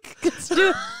prick. Let's do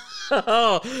it.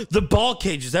 Oh, the ball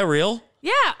cage, is that real?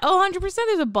 Yeah, 100%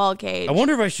 there's a ball cage. I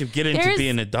wonder if I should get into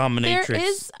being a dominatrix. There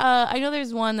is, I know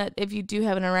there's one that if you do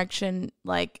have an erection,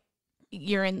 like,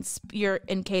 you're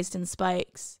encased in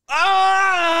spikes.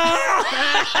 Ah!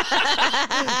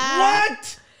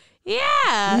 What?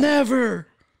 Yeah. Never.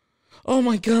 Oh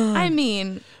my God. I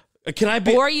mean, can I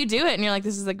be? Or you do it and you're like,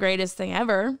 this is the greatest thing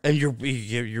ever. And your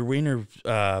wiener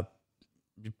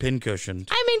pin-cushioned.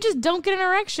 I mean, just don't get an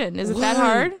erection. Is it that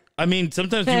hard? I mean,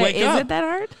 sometimes you wake up. Is it that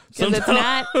hard? Because it's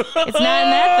not in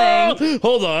that thing.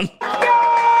 Hold on.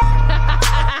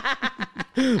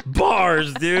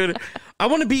 Bars, dude.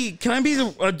 Can I be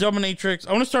a dominatrix?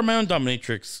 I want to start my own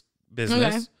dominatrix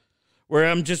business where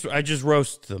I just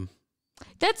roast them.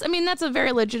 That's a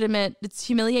very legitimate, it's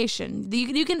humiliation.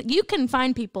 You can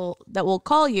find people that will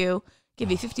call you,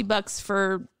 give you $50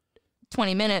 for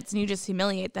 20 minutes, and you just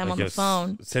humiliate them on the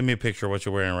phone. Send me a picture of what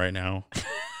you're wearing right now.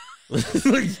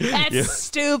 That's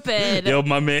stupid. Yo,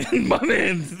 my man's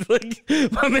gonna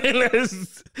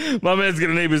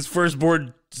name his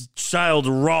firstborn child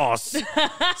Ross,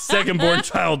 secondborn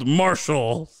child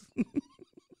Marshall.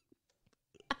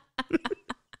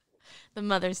 The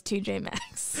mother's TJ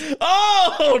Maxx.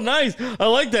 Oh, nice! I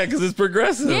like that because it's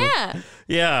progressive.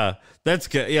 Yeah, that's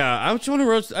good. Yeah, I just want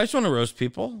to roast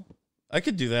people. I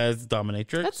could do that as a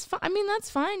dominatrix. That's fine. I mean, that's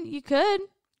fine. You could.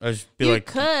 I just be you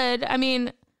could. I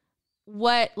mean,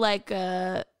 what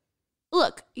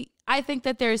look, I think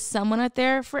that there's someone out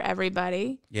there for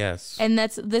everybody. Yes. And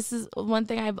this is one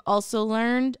thing I've also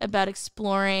learned about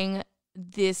exploring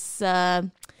this I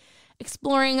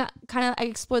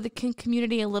explore the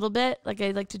community a little bit. Like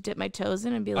I like to dip my toes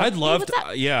in and be like, I'd love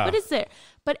to, yeah. What is there?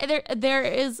 But there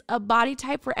is a body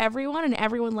type for everyone, and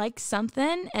everyone likes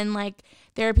something. And like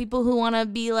there are people who want to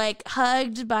be like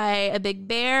hugged by a big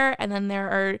bear, and then there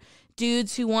are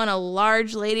dudes who want a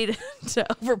large lady to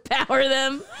overpower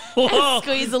them and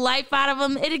squeeze the life out of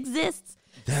them. It exists.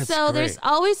 That's so great. There's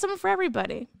always something for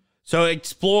everybody. So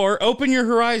explore, open your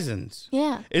horizons.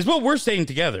 Yeah. Is what we're saying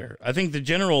together. I think the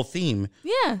general theme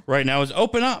right now is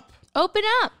open up. Open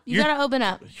up. You got to open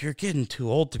up. You're getting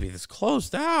too old to be this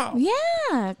closed out.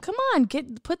 Yeah. Come on.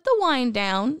 Put the wine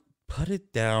down. Put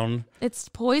it down. It's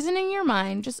poisoning your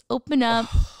mind. Just open up.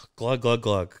 Glug, glug,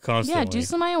 glug. Constantly. Yeah. Do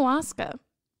some ayahuasca.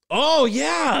 Oh,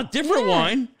 yeah. Different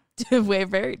wine.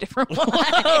 Very different wine.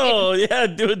 Oh, yeah.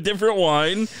 Do a different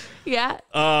wine. Yeah.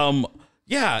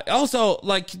 Yeah. Also,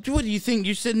 like, what do you think?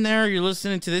 You're sitting there, you're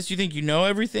listening to this. You think you know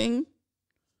everything?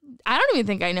 I don't even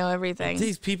think I know everything.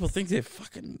 These people think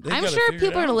I'm sure people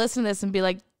are going to listen to this and be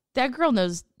like, that girl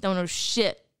don't know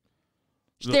shit.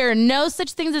 There are no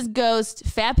such things as ghosts.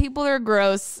 Fat people are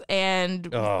gross, and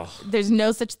there's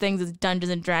no such things as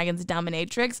Dungeons and Dragons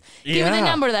dominatrix. Give me the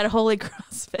number to that holy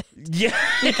CrossFit. Yeah.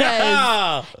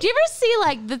 Because do you ever see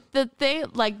like the thing?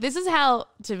 Like this is how,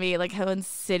 to me, like how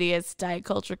insidious diet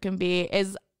culture can be.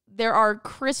 Is there are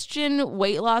Christian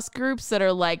weight loss groups that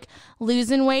are like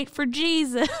losing weight for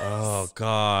Jesus. Oh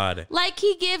God. Like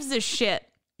he gives a shit.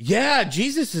 Yeah,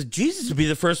 Jesus would be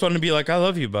the first one to be like, I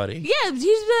love you, buddy. Yeah, Jesus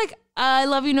would be like, I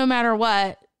love you no matter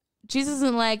what. Jesus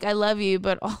isn't like, I love you,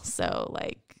 but also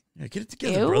like, yeah, get it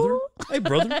together, ew? brother. Hey,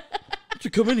 brother. Why don't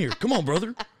you come in here? Come on,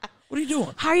 brother. What are you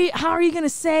doing? How are you gonna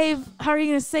save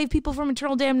people from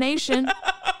eternal damnation?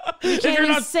 You can't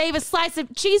even save a slice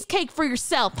of cheesecake for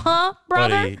yourself, huh,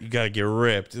 brother? Buddy, you gotta get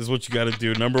ripped. Is what you gotta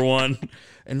do. Number one.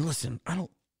 And listen,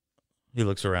 he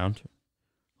looks around.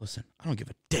 Listen, I don't give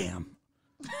a damn.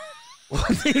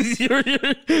 you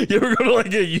ever go to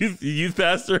like a youth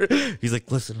pastor? He's like,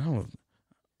 listen, I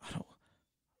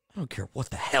don't care what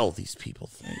the hell these people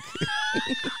think.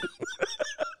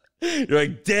 You're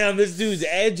like, damn, this dude's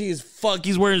edgy as fuck.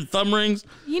 He's wearing thumb rings.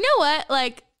 You know what?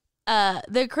 Like,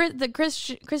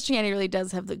 the Christianity really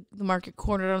does have the market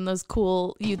cornered on those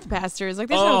cool youth pastors. Like,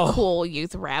 there's no cool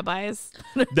youth rabbis.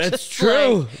 That's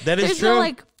true. That is there's true. No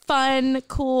like fun,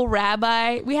 cool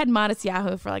rabbi. We had Modest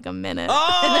Yahoo for like a minute.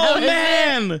 Oh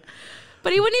man!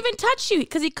 But he wouldn't even touch you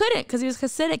because he couldn't, because he was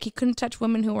Hasidic. He couldn't touch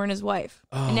women who weren't his wife.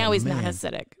 And now he's not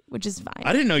Hasidic, which is fine.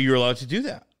 I didn't know you were allowed to do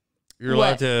that. You're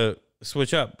allowed to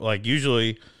switch up. Like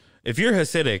usually, if you're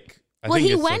Hasidic,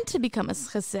 he went to become a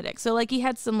Hasidic. So like he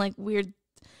had some like weird,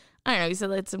 I don't know, he said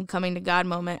like some coming to God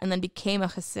moment and then became a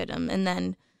Hasidim and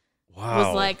then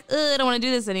was like, I don't want to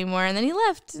do this anymore. And then he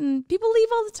left and people leave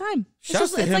all the time.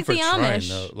 Shouts to him like for the Amish.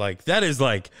 Trying, though. Like that is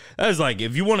like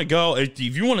if you want to go, if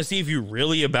you want to see if you're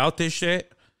really about this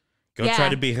shit, go try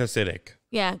to be Hasidic.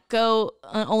 Yeah, go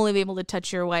only be able to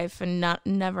touch your wife and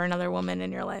never another woman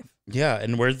in your life. Yeah,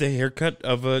 and where's the haircut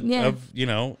of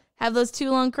have those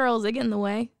 2 long curls, they get in the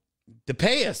way. The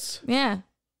payas. Yeah.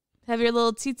 Have your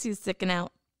little tsitsi sticking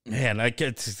out. Man,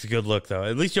 it's a good look though.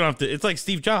 At least you don't have to. It's like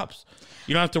Steve Jobs.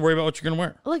 You don't have to worry about what you're gonna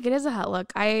wear. Look, it is a hot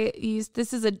look.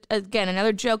 This is again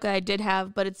another joke I did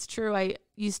have, but it's true. I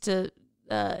used to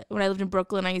when I lived in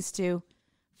Brooklyn, I used to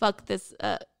fuck this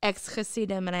ex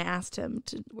Hasidim, and I asked him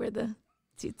to wear the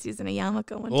tsitsis and a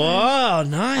yarmulke one time. Wow,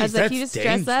 nice. I was like, you just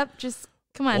dress up, just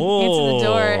come on, answer the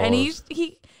door, and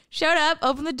he showed up,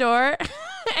 opened the door,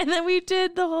 and then we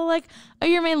did the whole like, oh,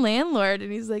 you're my landlord,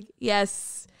 and he's like,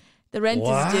 yes. The rent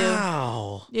is due.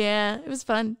 Wow. Yeah, it was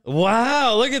fun.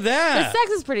 Wow, look at that. The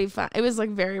sex is pretty fun. It was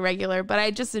like very regular, but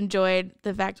I just enjoyed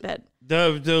the fact that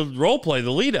the role play,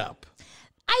 the lead up.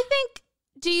 I think,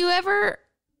 do you ever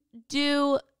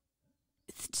do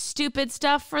stupid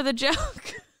stuff for the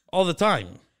joke? All the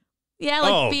time. Yeah,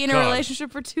 like be in a relationship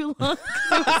for too long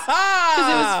because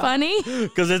it was funny.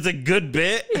 Because it's a good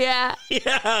bit. Yeah.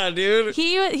 Yeah, dude.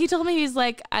 He told me, he's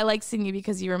like, I like seeing you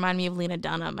because you remind me of Lena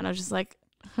Dunham. And I was just like,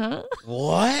 huh?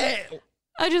 What?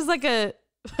 I'm just like a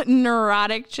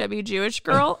neurotic, chubby Jewish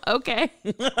girl. Okay.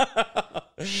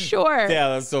 Sure. Yeah,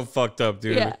 that's so fucked up,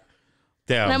 dude. Yeah.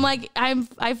 Damn. And I'm like,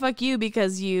 I fuck you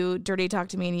because you dirty talk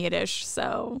to me in Yiddish.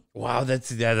 So. Wow,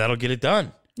 that'll get it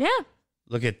done. Yeah.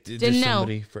 Look at there's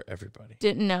somebody for everybody.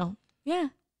 Didn't know. Yeah.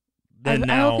 I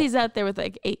hope he's out there with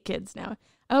like 8 kids now.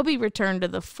 I hope he returned to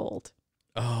the fold.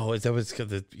 Oh, that was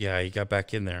because he got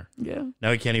back in there. Yeah.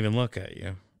 Now he can't even look at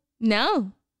you.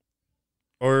 No.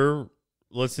 Or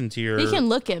listen to your. He can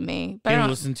look at me, but can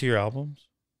listen to your albums.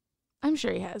 I'm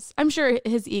sure he has. I'm sure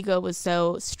his ego was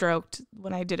so stroked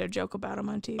when I did a joke about him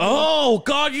on TV. Oh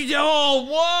God!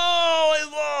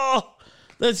 Whoa!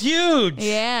 That's huge.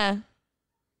 Yeah.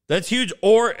 That's huge.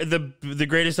 Or the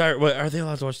greatest. Are they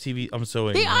allowed to watch TV? I'm so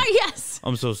angry. They are. Yes.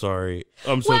 I'm so sorry.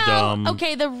 I'm so dumb.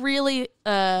 Okay, the really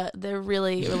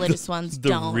religious ones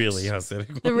don't. Really Hasidic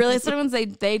ones. The really Hasidic ones,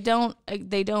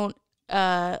 they don't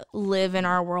live in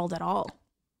our world at all.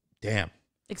 Damn.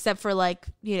 Except for like,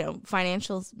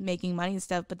 financials, making money and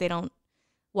stuff, but they don't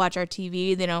watch our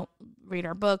TV. They don't read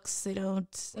our books. They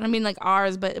don't. I mean, like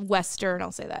ours, but Western.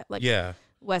 I'll say that. Like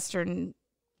Western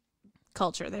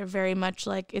culture. They're very much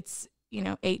like it's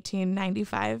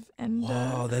 1895 and.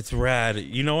 Wow, that's rad.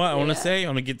 You know what I want to say? I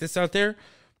want to get this out there.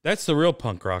 That's the real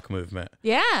punk rock movement.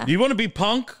 Yeah. You want to be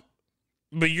punk,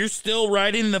 but you're still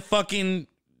riding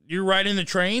You're riding the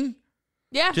train.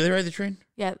 Yeah. Do they ride the train?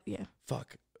 Yeah. Yeah.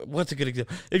 Fuck. What's a good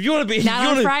example? If you want to be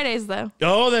not on Fridays though.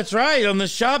 Oh, that's right, on the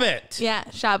Shabbat. Yeah,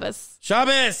 Shabbos.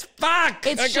 Shabbos. Fuck.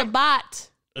 It's Shabbat.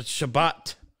 It's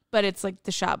Shabbat. But it's like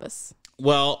the Shabbos.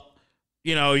 Well,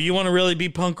 you want to really be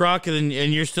punk rock and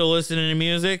you're still listening to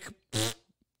music?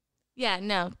 Yeah,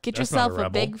 no. Get yourself a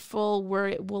big, full,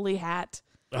 woolly hat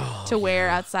to wear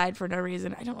outside for no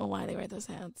reason. I don't know why they wear those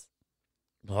hats.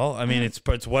 Well, I mean, it's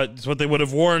what they would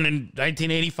have worn in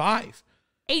 1985.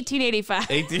 1885.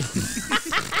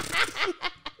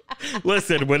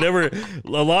 Listen, whenever a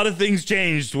lot of things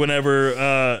changed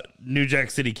whenever New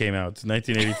Jack City came out. It's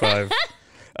 1985.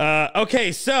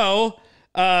 Okay, so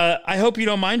I hope you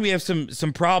don't mind. We have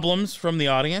some problems from the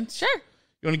audience. Sure.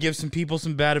 You want to give some people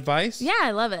some bad advice? Yeah,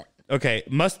 I love it. Okay,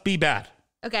 must be bad.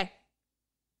 Okay.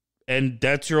 And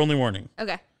that's your only warning.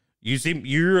 Okay.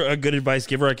 You're a good advice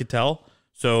giver, I could tell.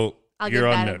 So I'll you're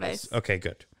give on bad notice. advice. Okay,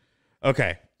 good.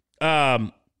 Okay.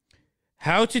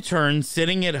 How to turn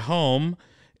sitting at home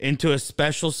into a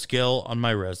special skill on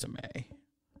my resume.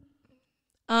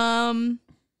 What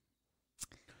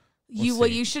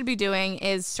you should be doing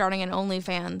is starting an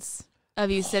OnlyFans of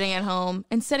you sitting at home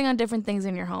and sitting on different things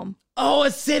in your home. Oh,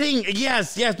 a sitting.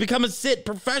 Yes. Become a sit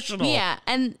professional. Yeah,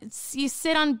 and you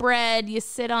sit on bread, you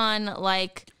sit on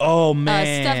like oh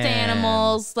man, stuffed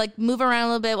animals, like move around a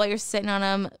little bit while you're sitting on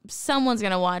them. Someone's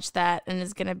gonna watch that and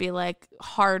is gonna be like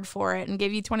hard for it and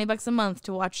give you $20 a month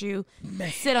to watch you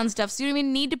sit on stuff. So you don't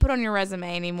even need to put on your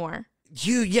resume anymore.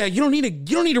 You don't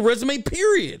need a resume.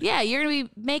 Period. Yeah, you're gonna be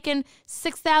making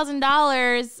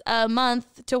 $6,000 a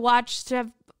month to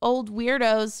have old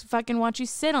weirdos fucking watch you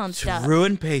sit on stuff.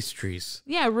 Ruin pastries.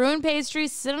 Yeah, ruin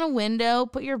pastries, sit on a window,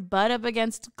 put your butt up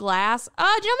against glass.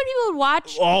 Oh, do you know how many people would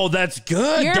watch Oh, that's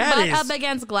good. your That butt is- up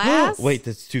against glass? Wait,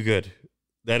 that's too good.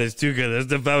 That is too good.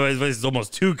 This is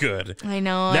almost too good. I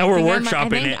know. Now I we're think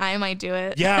workshopping I it. I might do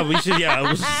it. Yeah, we should.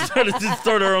 Yeah, we should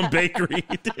start our own bakery.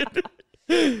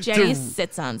 Jenny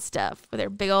sits on stuff with her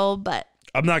big old butt.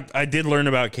 I did learn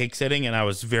about cake sitting, and I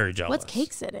was very jealous. What's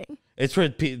cake sitting? It's where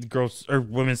girls or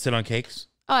women sit on cakes.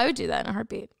 Oh, I would do that in a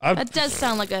heartbeat. That does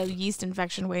sound like a yeast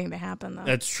infection waiting to happen, though.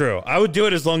 That's true. I would do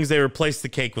it as long as they replace the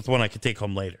cake with one I could take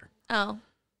home later. Oh.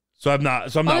 So I'm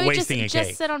not wasting a cake.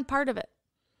 Just sit on part of it.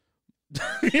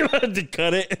 You had to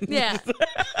cut it. Yeah.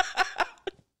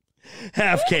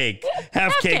 Half cake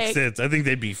cake. sits. I think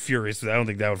they'd be furious. I don't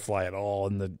think that would fly at all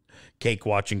in the cake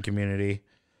watching community.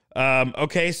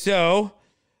 Okay, so,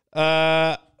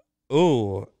 let's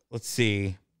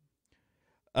see.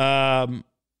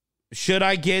 Should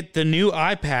I get the new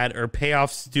iPad or pay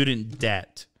off student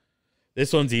debt?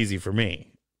 This one's easy for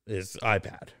me. Is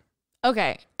iPad.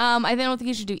 Okay. I don't think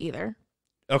you should do either.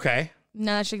 Okay.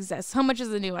 No, that should exist. How much is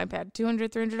the new iPad? $200,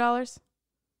 $300?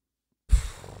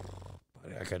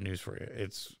 I got news for you.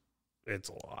 It's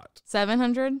a lot.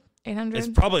 $700, $800? It's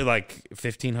probably like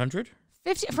 $1,500.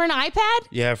 50 for an iPad?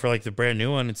 Yeah, for like the brand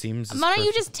new one, it seems. Why don't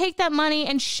you just take that money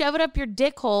and shove it up your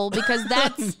dick hole, because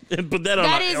that's and put that on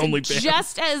that my is OnlyFans.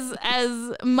 just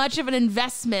as much of an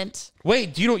investment.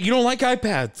 Wait, you don't like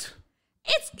iPads?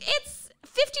 It's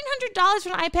 $1,500 for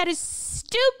an iPad is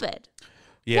stupid.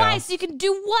 Yeah. Why? So you can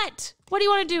do what? What do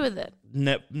you want to do with it?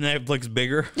 Netflix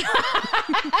bigger.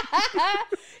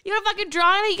 You don't fucking draw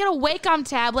on it. You get a Wacom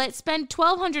tablet. Spend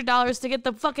 $1,200 to get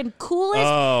the fucking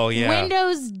coolest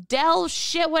Windows, Dell,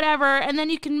 shit, whatever, and then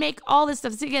you can make all this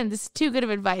stuff. So again, this is too good of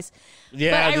advice.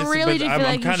 Yeah, but I really do feel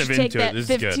like kind you of should take into that it. This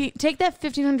is good. take that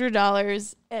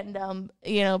 $1,500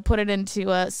 and put it into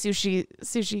a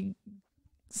sushi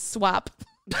swap.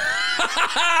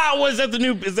 Is that the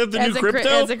new crypto?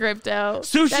 That's a crypto.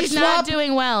 Sushi That's swap? not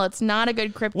doing well. It's not a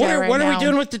good crypto What are now. we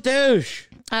doing with the Doge?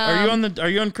 Are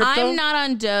you on crypto? I'm not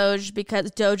on Doge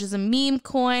because Doge is a meme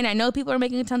coin. I know people are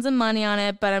making tons of money on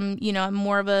it, but I'm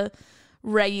more of a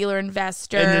regular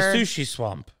investor. And the sushi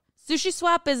swamp. Sushi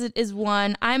swap is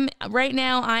one. I'm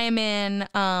in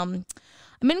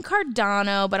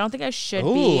Cardano, but I don't think I should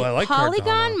be. I like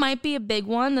Polygon Cardano. might be a big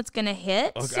one that's gonna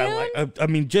hit soon. I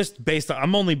mean, just based on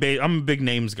I'm a big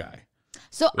names guy.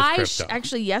 So crypto.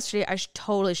 Actually yesterday I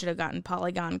totally should have gotten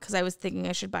Polygon because I was thinking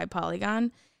I should buy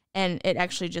Polygon, and it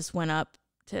actually just went up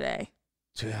today.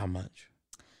 To how much?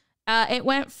 It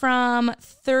went from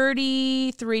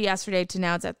 33 yesterday to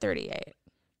now it's at 38.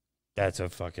 That's a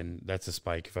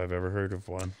spike if I've ever heard of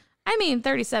one. I mean,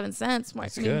 37 cents.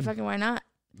 That's I mean, good. fucking why not?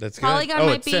 That's good. Polygon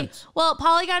might it's be cents. well.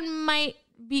 Polygon might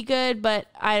be good, but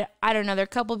I don't know. There are a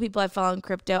couple of people I follow in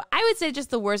crypto. I would say just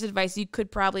the worst advice you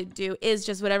could probably do is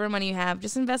just whatever money you have,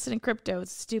 just invest it in crypto.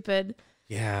 It's stupid.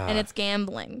 Yeah, and it's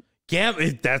gambling.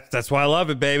 That's why I love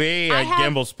it, baby. I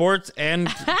gamble sports and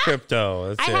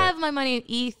crypto. I have my money in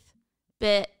ETH,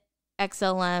 Bit,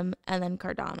 XLM, and then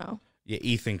Cardano. Yeah,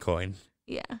 Ethan coin.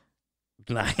 Yeah.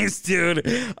 Nice, dude.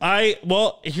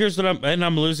 Here's what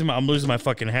I'm losing my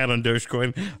fucking hat on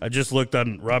Dogecoin. I just looked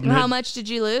on Robinhood. How much did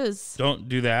you lose? Don't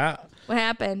do that. What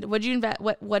happened? What'd you invest?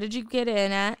 What did you get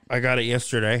in at? I got it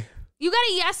yesterday. You got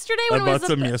it yesterday I bought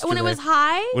some yesterday. when it was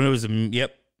high? When it was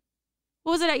yep.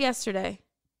 What was it at yesterday?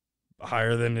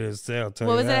 Higher than it is today, I'll tell you.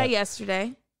 What was it at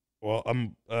yesterday? Well,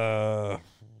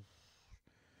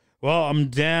 I'm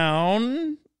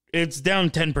down. It's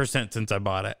down 10% since I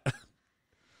bought it.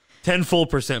 10 full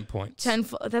percent points.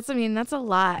 That's a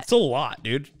lot. It's a lot,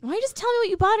 dude. Why don't you just tell me what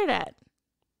you bought it at?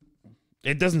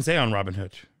 It doesn't say on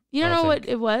Robinhood. You don't know what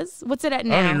it was? What's it at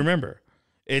now? I don't even remember.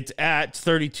 It's at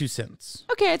 32 cents.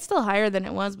 Okay, it's still higher than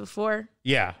it was before.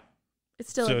 Yeah. It's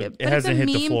still So a good, it but hasn't it's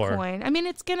a hit the meme floor. coin. I mean,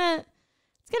 it's gonna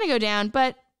go down,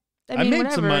 but I mean, made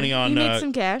whatever. some money on you made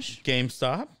some cash.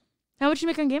 GameStop. How much you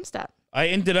make on GameStop? I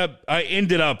ended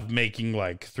up making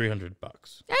like $300.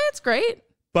 Yeah, that's great.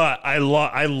 But I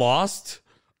lost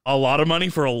a lot of money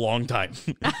for a long time.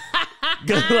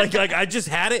 like I just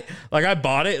had it. Like I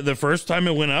bought it the first time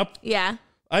it went up. Yeah.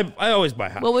 I always buy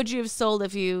high. What would you have sold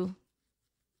if you?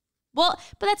 Well,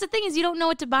 but that's the thing is you don't know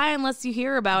what to buy unless you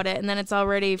hear about it, and then it's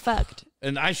already fucked.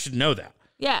 And I should know that.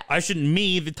 Yeah.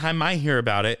 The time I hear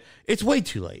about it, it's way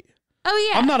too late. Oh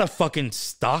yeah. I'm not a fucking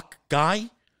stock guy.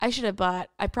 I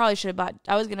probably should have bought.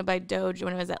 I was gonna buy Doge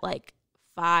when it was at like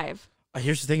 5.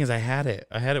 Here's the thing: is I had it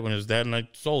when it was that, and I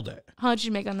sold it. How much did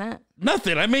you make on that?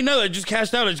 Nothing. I made nothing. I just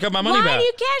cashed out. I just got my money back. Why do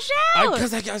you cash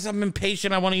out? Because I'm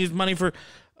impatient. I want to use money for.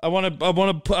 I want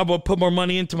to put more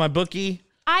money into my bookie.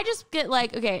 I just get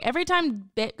like, okay, every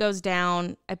time Bit goes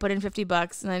down, I put in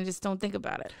 $50 and I just don't think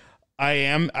about it.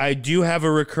 I do have a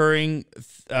recurring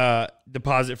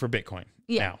deposit for Bitcoin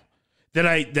now that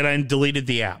I deleted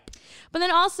the app. But then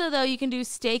also though, you can do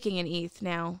staking in ETH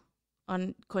now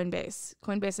on Coinbase.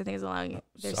 Coinbase I think is allowing it.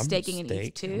 They're staking in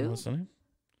ETH too.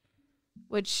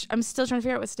 Which I'm still trying to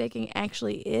figure out what staking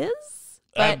actually is.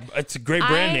 But it's a great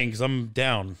branding because I'm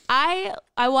down. I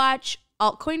watch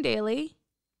Altcoin Daily.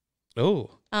 Oh.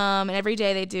 And every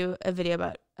day they do a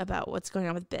video about what's going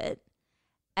on with Bit.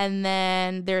 And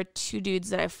then there are 2 dudes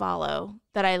that I follow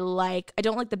that I like. I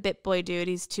don't like the BitBoy dude.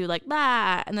 He's too like,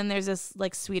 bah. And then there's this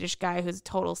like Swedish guy who's a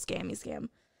total scam.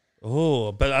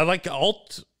 Oh, but I like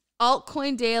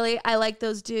Altcoin Daily. I like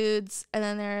those dudes. And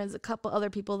then there's a couple other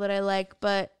people that I like.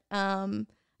 But no, I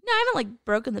haven't like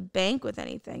broken the bank with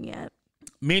anything yet.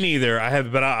 Me neither. I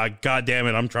have, but God damn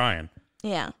it, I'm trying.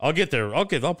 Yeah. I'll get there. I'll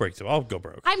break through. I'll go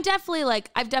broke. I've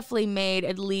definitely made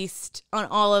at least on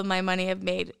all of my money I've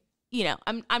made, you know,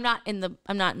 I'm not in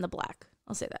the black.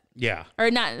 I'll say that. Yeah. Or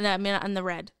not in the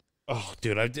red. Oh,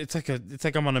 dude, it's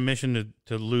like I'm on a mission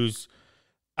to lose.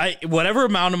 Whatever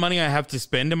amount of money I have to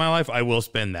spend in my life, I will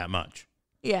spend that much.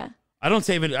 Yeah. I don't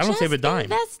save it. I don't save a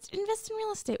dime. Invest in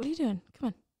real estate. What are you doing? Come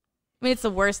on. I mean, it's the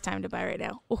worst time to buy right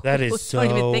now. That is so.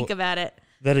 Don't even think about it.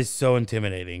 That is so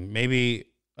intimidating. Maybe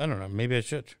I don't know. Maybe I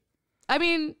should. I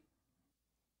mean,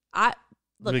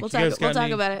 we'll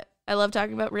talk about it. I love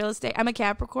talking about real estate. I'm a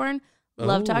Capricorn.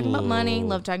 Love talking about money.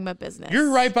 Love talking about business.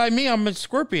 You're right by me. I'm a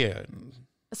Scorpio.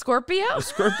 A Scorpio? A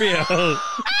Scorpio.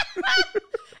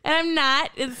 And I'm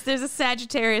not. There's a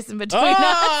Sagittarius in between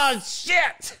us.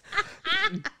 Shit.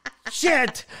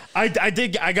 Shit. I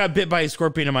got bit by a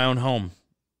scorpion in my own home.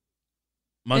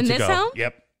 Months ago. In this home?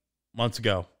 Yep. Months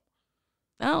ago.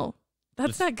 Oh.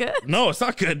 That's not good. No, it's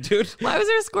not good, dude. Why was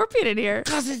there a scorpion in here?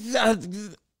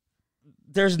 Because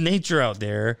there's nature out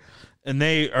there, and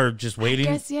they are just waiting.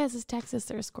 Yes, it's Texas.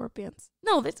 There are scorpions.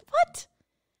 No, there's what?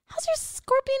 How's there a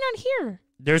scorpion on here?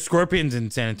 There's scorpions in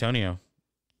San Antonio.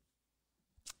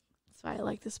 That's why I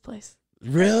like this place.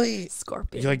 Really?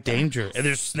 Scorpion. You like danger. And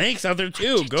there's snakes out there,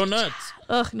 too. Go nuts.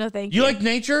 Ugh, no thank you. You like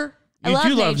nature? I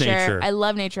love nature. I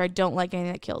love nature. I don't like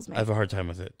anything that kills me. I have a hard time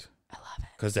with it. I love it.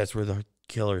 Because that's where the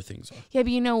killer things are. Yeah,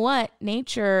 but you know what?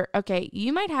 Nature, okay,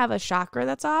 you might have a chakra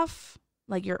that's off.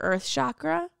 Like your earth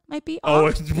chakra might be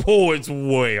off. It's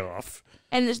way off.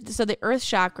 And so the earth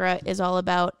chakra is all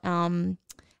about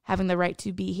having the right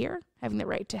to be here, having the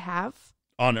right to have.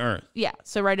 On earth. Yeah,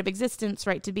 so right of existence,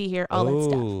 right to be here, all that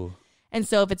stuff. And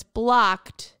so if it's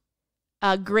blocked,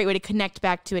 a great way to connect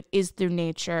back to it is through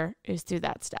nature, is through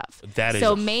that stuff.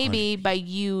 So maybe by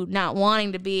you not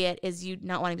wanting to be it is you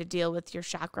not wanting to deal with your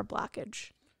chakra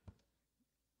blockage.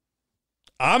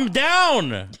 I'm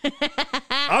down.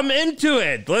 I'm into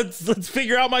it. Let's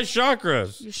figure out my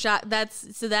chakras.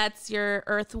 That's your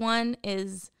earth one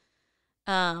is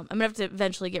I'm gonna have to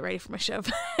eventually get ready for my show.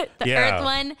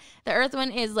 The earth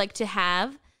one is like to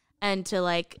have and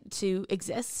to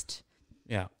exist.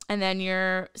 Yeah. And then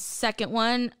your second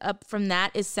one up from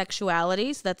that is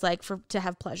sexuality. So that's like to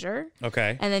have pleasure.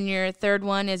 Okay. And then your third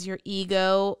one is your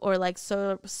ego or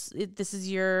this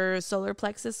is your solar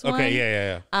plexus one. Okay.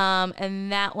 Yeah.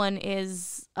 And that one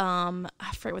is, I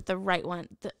forget what the right one,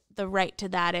 the right to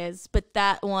that is. But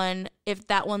that one, if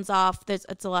that one's off,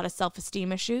 it's a lot of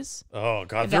self-esteem issues. Oh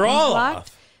God, they're all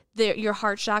off. your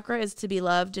heart chakra is to be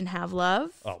loved and have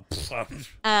love. Oh.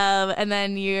 And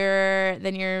then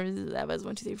that was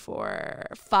 1, 2, 3, 4.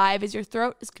 5 is your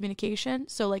throat, is communication.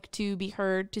 So like to be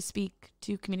heard, to speak,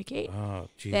 to communicate. Oh,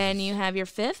 Jesus. Then you have your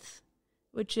 5th,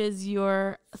 which is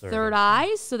your third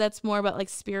eye. So that's more about like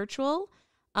spiritual,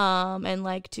 and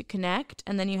like to connect.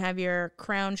 And then you have your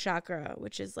crown chakra,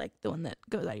 which is like the one that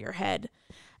goes out of your head.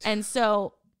 And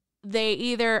so they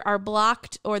either are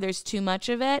blocked or there's too much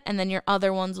of it, and then your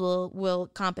other ones will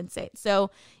compensate.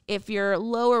 So if your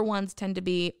lower ones tend to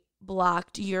be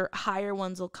blocked, your higher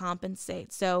ones will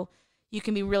compensate. So you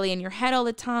can be really in your head all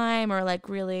the time, or like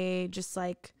really just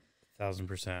like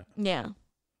 1,000%. Yeah.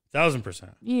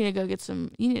 1,000%. You need to go get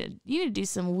some. You need to do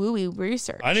some wooey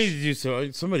research. I need to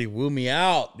do somebody woo me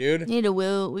out, dude. You need to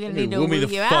woo. We're gonna need to woo woo me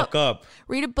the you fuck out. up.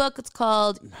 Read a book. It's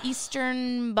called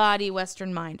Eastern Body,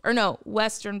 Western Mind, or no,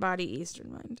 Western Body,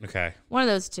 Eastern Mind. Okay. One of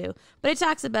those two. But it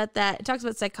talks about that. It talks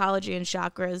about psychology and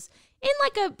chakras in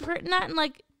like not in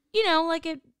like like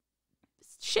it.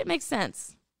 Shit makes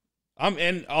sense.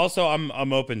 And also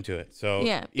I'm open to it. So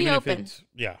yeah, be even open. If it's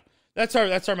That's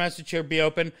our message here. Be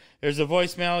open. There's a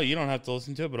voicemail. You don't have to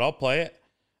listen to it, but I'll play it.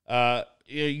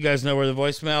 You guys know where the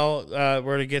voicemail,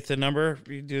 where to get the number.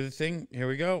 You do the thing. Here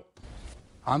we go.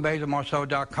 I'm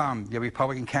BasilMarceau.com, the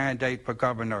Republican candidate for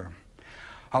governor.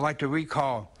 I'd like to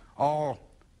recall all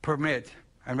permits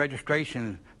and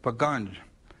registration for guns.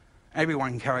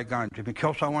 Everyone can carry guns. If you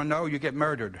kill someone, you get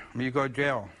murdered. You go to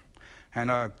jail. And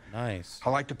nice. I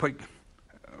like to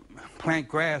plant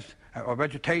grass or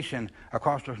vegetation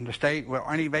across the state with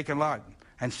any vacant lot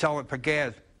and sell it for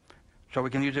gas so we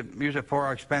can use it for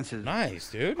our expenses.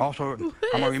 Nice, dude. Also, I'm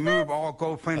going to remove all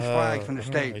gold fringe flags from the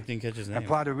state. I didn't catch his name. And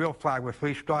apply the real flag with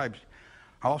 3 stripes.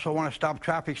 I also want to stop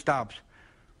traffic stops.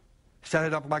 Set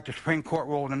it up like the Supreme Court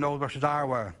ruled in Knowles versus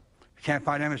Iowa. If you can't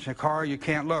find evidence in the car, you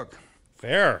can't look.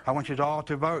 Fair. I want you all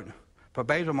to vote for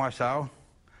Basil Marceau.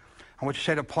 I want you to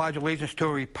say the Pledge of Allegiance to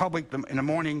a republic in the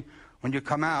morning when you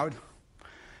come out.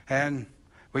 And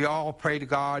we all pray to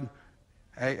God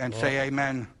and say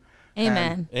amen.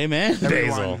 Amen. Amen.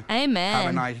 Basil. Amen. Have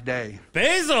a nice day.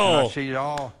 Basil. And I'll see you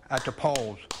all at the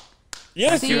polls.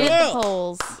 Yes, you See you will. at the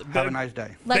polls. Have a nice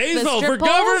day. Like the Basil strip for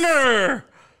polls? governor.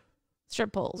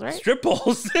 Strip polls, right? Strip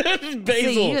polls. Basil.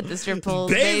 See you at the strip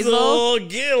polls, Basil,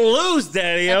 get loose,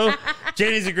 Daddy-o.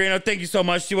 Jenny Zigrino, thank you so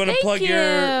much. Do you want to plug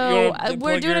your...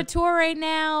 We're doing a tour right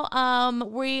now.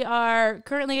 We are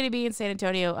currently going to be in San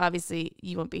Antonio. Obviously,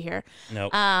 you won't be here.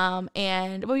 Nope.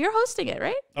 And you're hosting it,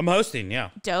 right? I'm hosting,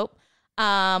 yeah. Dope.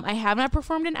 I have not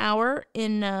performed an hour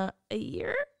in a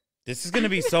year. This is going to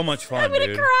be so much fun, I'm going to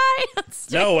dude. cry.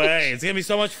 No way. It's going to be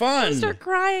so much fun. I'm going to start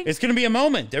crying. It's going to be a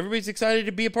moment. Everybody's excited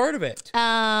to be a part of it.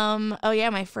 Oh yeah,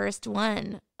 my first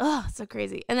one. Oh, so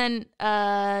crazy. And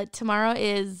then tomorrow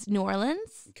is New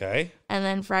Orleans. Okay. And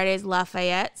then Friday is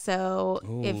Lafayette. So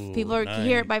if people are nice.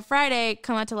 here by Friday,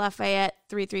 come out to Lafayette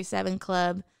 337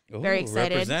 Club. Very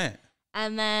excited. Represent.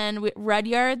 And then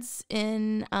Rudyard's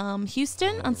in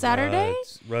Houston on Saturday.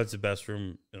 Rudd's the best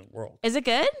room in the world. Is it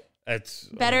good? It's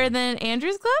Better than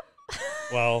Andrew's Club?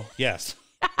 Well, yes.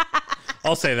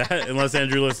 I'll say that unless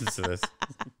Andrew listens to this.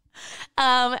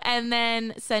 And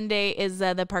then Sunday is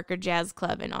the Parker Jazz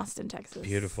Club in Austin, Texas.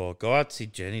 Beautiful. Go out to see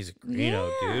Jenny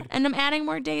Zigrino, dude. And I'm adding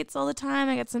more dates all the time.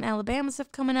 I got some Alabama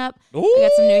stuff coming up. Ooh. I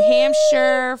got some New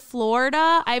Hampshire,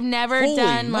 Florida. I've never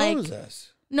done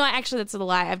Moses. No, actually that's a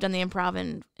lie. I've done the Improv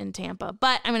in Tampa,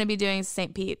 but I'm going to be doing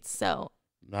St. Pete's. So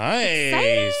Nice.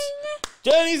 exciting.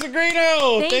 Jenny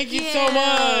Zigrino, thank Thank you so you.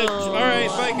 much. All right,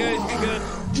 bye guys. Be good.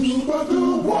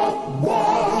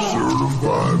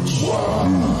 Certified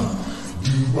swag.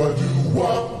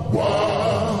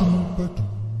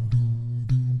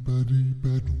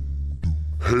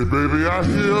 Hey baby, I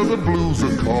hear the blues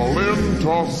are calling.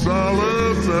 Tossed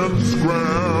salads and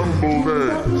scrambled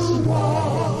eggs.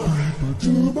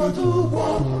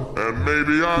 And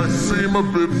maybe I seem a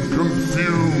bit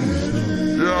confused.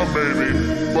 Yeah, maybe,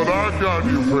 but I got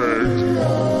you pegged.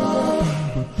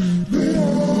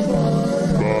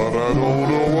 But I don't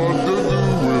know what to do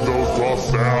with those tossed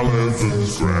salads and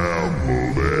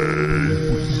scrambled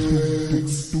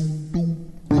eggs.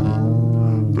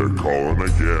 They're calling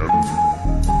again.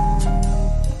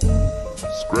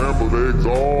 Scrambled eggs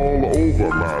all over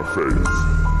my face.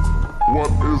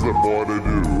 What is a boy to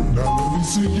do? Now let me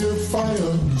see if I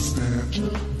understand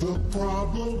the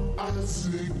problem I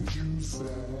think you said.